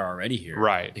people that are already here.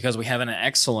 Right. Because we have an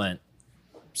excellent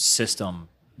system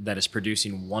that is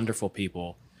producing wonderful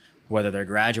people, whether they're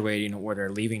graduating or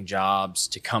they're leaving jobs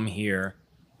to come here.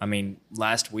 I mean,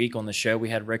 last week on the show, we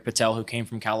had Rick Patel, who came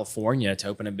from California to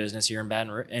open a business here in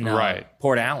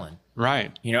Port Allen.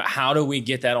 Right. How do we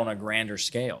get that on a grander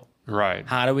scale? Right.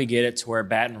 How do we get it to where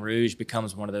Baton Rouge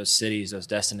becomes one of those cities, those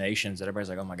destinations that everybody's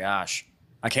like, oh my gosh,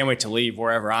 I can't wait to leave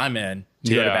wherever I'm in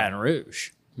to go to Baton Rouge.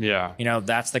 Yeah.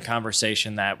 That's the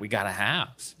conversation that we got to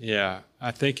have. Yeah. I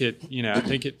think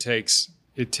it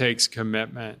takes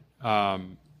commitment.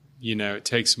 It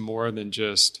takes more than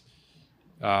just,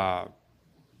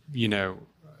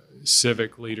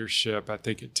 civic leadership. I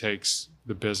think it takes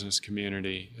the business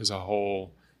community as a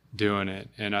whole doing it.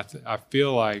 And I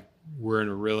feel like we're in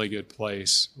a really good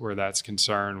place where that's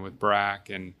concerned with BRAC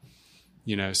and,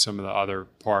 some of the other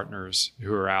partners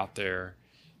who are out there.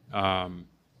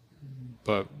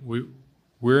 But we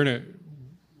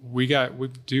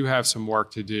do have some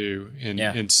work to do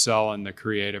in selling the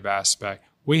creative aspect.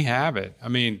 We have it. I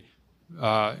mean,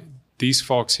 these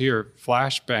folks here,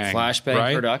 Flashbang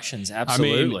right? Productions,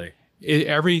 absolutely.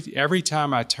 I mean, every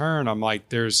time I turn, I'm like,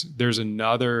 there's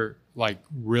another like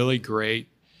really great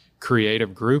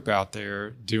creative group out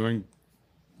there doing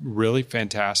really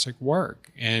fantastic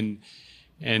work, and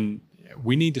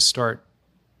we need to start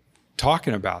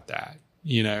talking about that,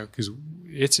 because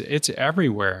it's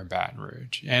everywhere in Baton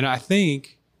Rouge, and I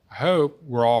hope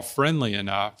we're all friendly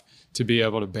enough to be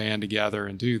able to band together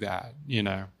and do that,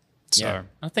 So yeah,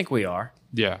 I think we are.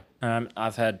 Yeah.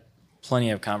 I've had plenty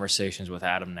of conversations with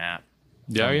Adam Knapp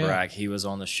from BRAC. He was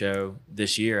on the show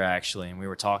this year, actually, and we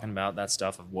were talking about that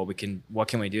stuff of what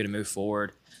can we do to move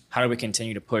forward? How do we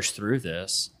continue to push through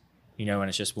this? And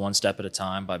it's just one step at a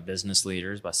time by business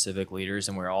leaders, by civic leaders,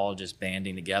 and we're all just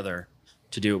banding together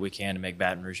to do what we can to make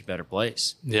Baton Rouge a better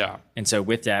place. Yeah. And so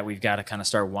with that, we've got to kind of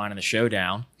start winding the show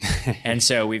down. And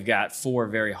so we've got 4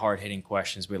 very hard-hitting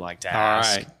questions we like to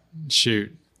ask. All right.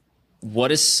 Shoot.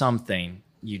 What is something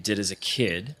you did as a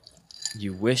kid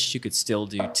you wish you could still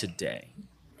do today?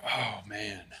 Oh,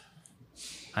 man.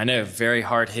 I know, very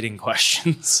hard-hitting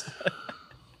questions.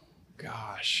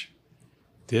 Gosh.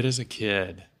 Did as a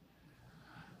kid.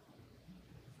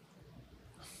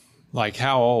 Like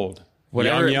how old?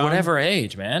 Young? Whatever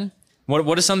age, man.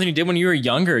 What is something you did when you were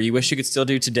younger you wish you could still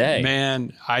do today?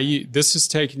 Man, this is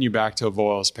taking you back to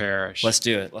Avoyelles Parish. Let's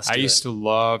do it. I used to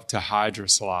love to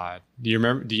hydroslide. Do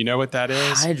you know what that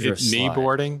is? Hydroslide. Knee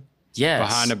boarding? Yes.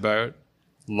 Behind a boat.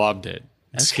 Loved it.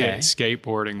 Okay.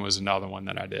 Skateboarding was another one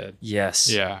that I did. Yes.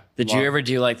 Yeah. Did you ever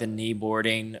do like the knee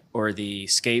boarding or the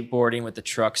skateboarding with the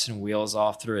trucks and wheels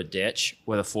off through a ditch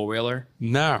with a four-wheeler?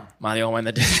 No. Am I the only one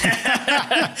that did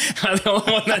that? Am I the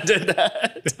only one that did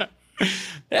that?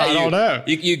 Yeah, I don't know.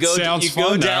 You go, Sounds you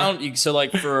fun, go down. So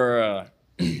like for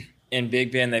in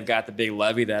Big Bend, they've got the big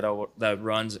levee that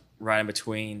runs right in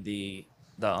between the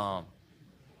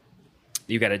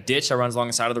you got a ditch that runs along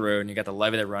the side of the road, and you got the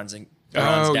levee that runs down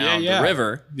the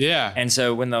river. Yeah. And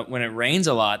so when it rains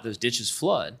a lot, those ditches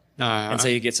flood. And so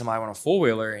you get somebody on a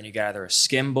four-wheeler, and you got either a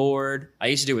skim board. I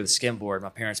used to do it with a skim board in my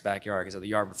parents' backyard because the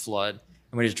yard would flood.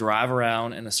 And we just drive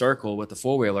around in a circle with the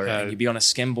four-wheeler, and you'd be on a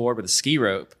skim board with a ski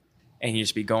rope, and you'd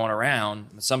just be going around.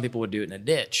 Some people would do it in a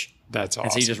ditch. That's awesome.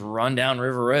 And so you just run down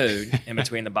River Road in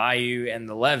between the bayou and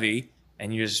the levee,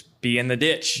 and you just be in the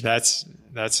ditch. That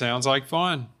sounds like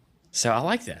fun. So I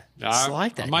like that. I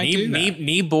like that. I might do that.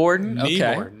 Knee boarding. Knee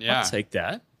boarding, yeah. I'll take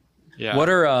that. Yeah. What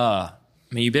are I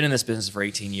mean, you've been in this business for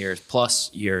 18 years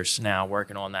plus years now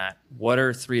working on that. What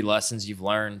are 3 lessons you've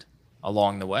learned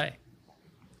along the way?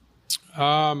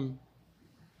 I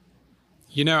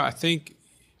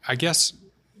guess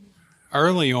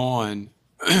early on,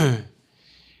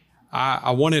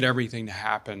 I wanted everything to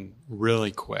happen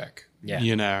really quick.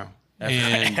 Yeah.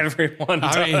 And everyone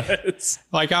does.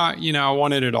 I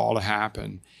wanted it all to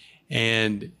happen.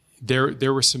 And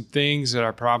there were some things that I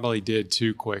probably did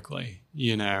too quickly,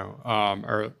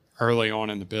 or early on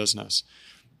in the business.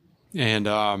 And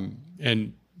I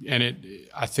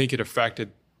think it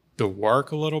affected the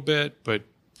work a little bit, but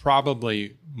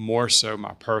probably more so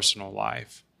my personal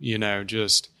life,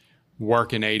 just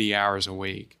working 80 hours a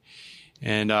week.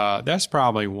 And that's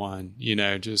probably one,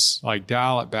 just like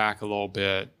dial it back a little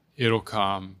bit. It'll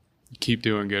come. Keep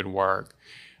doing good work.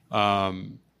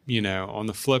 On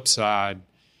the flip side,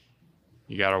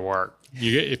 you got to work.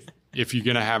 If you're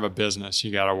going to have a business,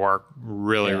 you got to work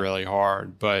really, really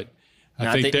hard. But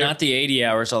I think not the 80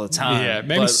 hours all the time. Yeah,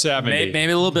 maybe 70.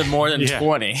 Maybe a little bit more than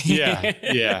 20.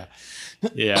 Yeah.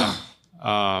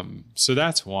 So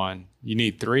that's one. You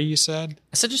need 3, you said?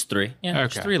 I said just 3. Yeah,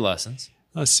 okay. Just 3 lessons.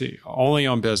 Let's see. Only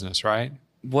on business, right?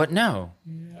 What? No.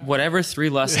 Yeah. Whatever 3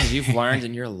 lessons you've learned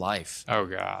in your life. Oh,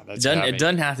 God. It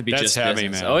doesn't have to be that's just heavy,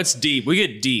 business. man. Oh, it's deep. We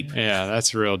get deep. Yeah,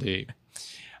 that's real deep.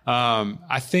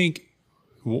 I think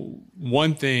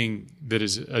one thing that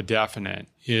is a definite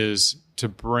is to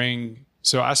bring.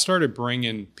 So I started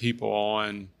bringing people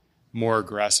on more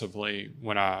aggressively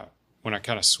when I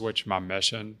kind of switched my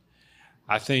mission.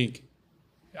 I think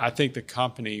the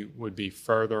company would be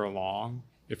further along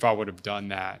if I would have done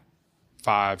that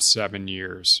 5-7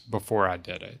 years before I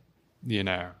did it.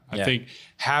 I think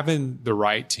having the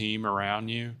right team around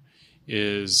you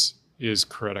is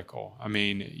critical. I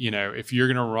mean, if you're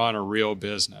going to run a real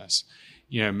business,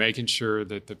 making sure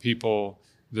that the people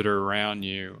that are around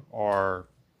you are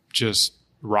just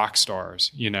rock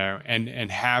stars,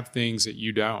 and have things that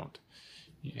you don't.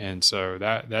 And so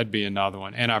that'd be another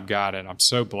one. And I've got it. I'm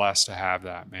so blessed to have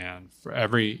that, man. For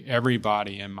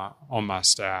everybody on my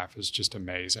staff is just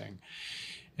amazing.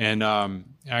 And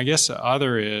I guess the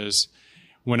other is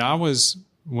when I was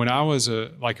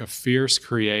a fierce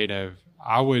creative,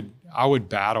 I would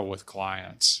battle with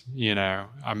clients.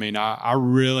 I mean, I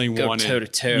really wanted toe to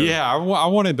toe. Yeah, I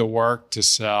wanted the work to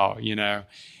sell.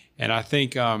 And I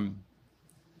think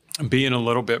being a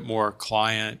little bit more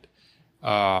client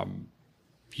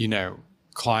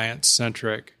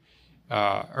centric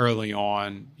early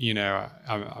on.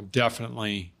 I'm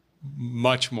definitely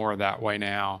much more that way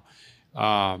now.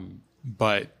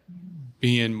 But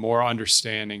being more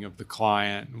understanding of the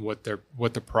client and what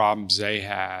the problems they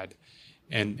had,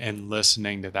 and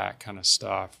listening to that kind of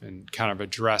stuff and kind of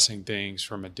addressing things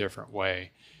from a different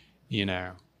way,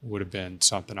 would have been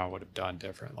something I would have done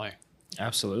differently.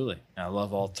 Absolutely. I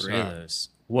love all 3 of those.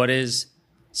 What is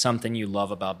something you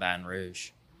love about Baton Rouge?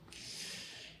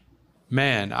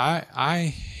 Man,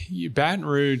 Baton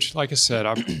Rouge, like I said,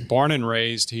 I'm born and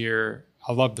raised here.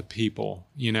 I love the people,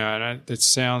 and it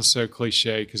sounds so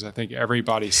cliche because I think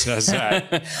everybody says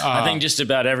that. I think just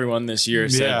about everyone this year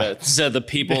said that. Said the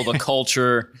people, the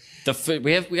culture, the food.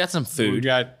 We got some food.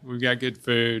 We've got good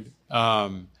food.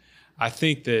 I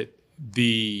think that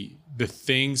the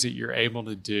things that you're able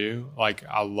to do, like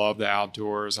I love the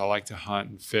outdoors. I like to hunt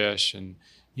and fish, and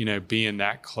being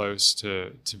that close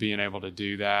to being able to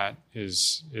do that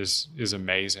is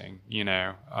amazing.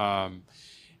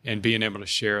 And being able to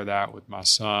share that with my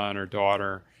son or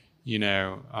daughter,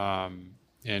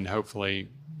 and hopefully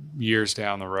years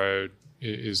down the road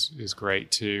is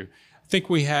great too. I think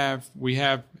we have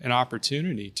an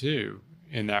opportunity too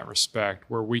in that respect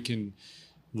where we can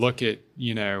look at,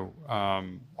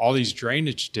 all these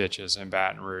drainage ditches in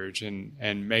Baton Rouge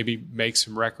and maybe make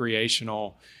some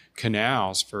recreational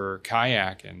canals for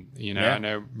kayaking. I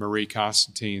know Marie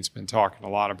Constantine's been talking a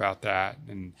lot about that.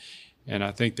 And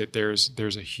I think that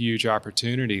there's a huge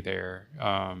opportunity there.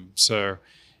 So,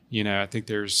 I think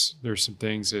there's some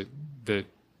things that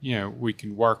we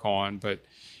can work on, but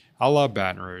I love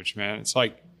Baton Rouge, man. It's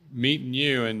like meeting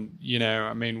you and,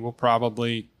 we'll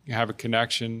probably have a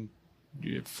connection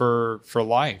for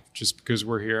life just because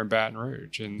we're here in Baton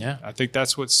Rouge. And I think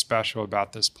that's what's special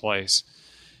about this place.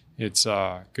 It's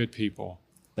good people,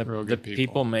 real good people.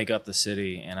 People make up the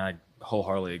city, and I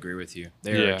wholeheartedly agree with you.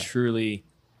 They are a truly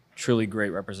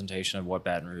great representation of what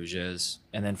Baton Rouge is.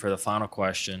 And then for the final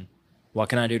question, what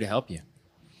can I do to help you?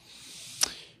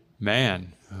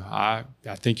 Man, I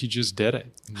think you just did it,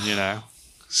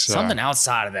 So. Something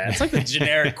outside of that. It's like the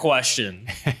generic question.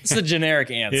 It's the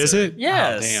generic answer. Is it?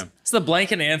 Yes. Oh, damn. It's the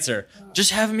blanket answer.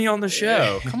 Just having me on the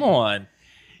show. Come on.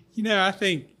 I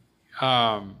think,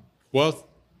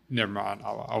 never mind.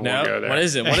 I won't go there. What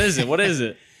is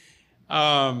it?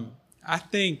 I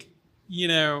think,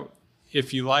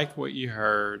 if you like what you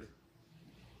heard,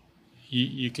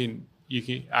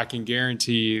 I can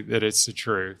guarantee that it's the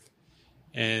truth.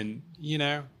 And,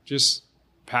 just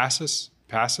pass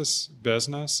us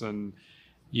business and,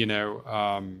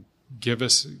 give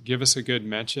us a good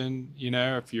mention,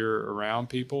 if you're around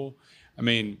people. I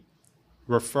mean,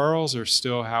 referrals are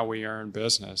still how we earn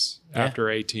business after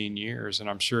 18 years. And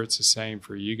I'm sure it's the same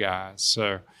for you guys.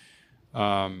 So,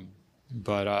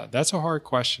 but that's a hard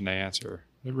question to answer.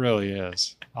 It really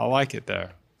is. I like it though.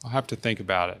 I'll have to think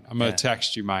about it. I'm going to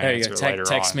text you my answer later on.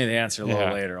 Text me the answer a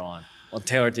little later on. Well,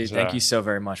 Taylor, dude, thank you so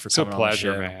very much for coming on the show. It's a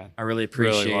pleasure, man. I really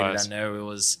appreciate it. I know it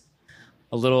was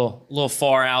a little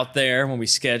far out there when we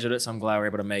scheduled it, so I'm glad we were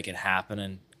able to make it happen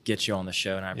and get you on the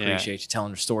show. And I appreciate you telling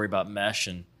your story about Mesh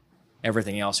and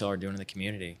everything else y'all are doing in the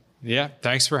community. Yeah,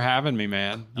 thanks for having me,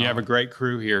 man. You have a great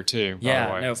crew here too. Yeah, by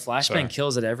the way. No, Flashbang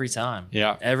kills it every time.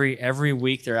 Yeah, every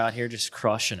week they're out here just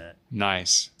crushing it.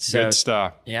 Nice, good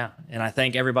stuff. Yeah, and I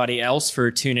thank everybody else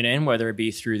for tuning in, whether it be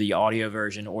through the audio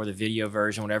version or the video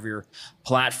version, whatever your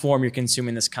platform you're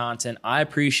consuming this content. I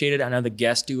appreciate it. I know the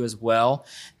guests do as well.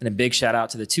 And a big shout out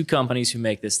to the two companies who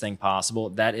make this thing possible.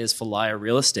 That is Falaya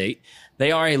Real Estate.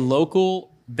 They are a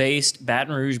local-based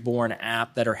Baton Rouge-born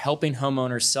app that are helping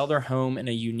homeowners sell their home in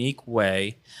a unique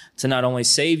way to not only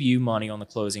save you money on the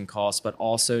closing costs, but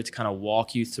also to kind of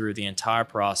walk you through the entire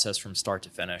process from start to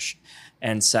finish.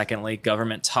 And secondly,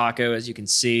 Government Taco, as you can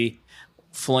see,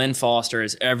 Flynn Foster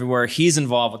is everywhere. He's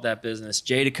involved with that business.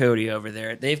 Jay Ducote over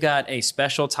there. They've got a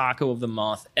special taco of the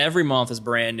month. Every month is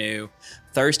brand new.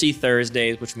 Thirsty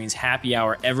Thursdays, which means happy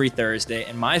hour every Thursday.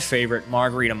 And my favorite,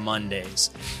 Margarita Mondays.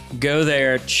 Go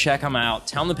there, check them out.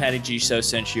 Tell them the Patty G Show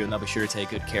sent you, and they'll be sure to take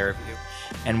good care of you.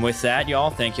 And with that, y'all,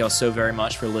 thank y'all so very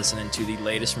much for listening to the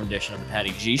latest rendition of the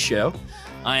Patty G Show.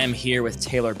 I am here with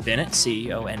Taylor Bennett,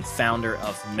 CEO and founder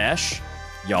of Mesh.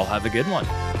 Y'all have a good one.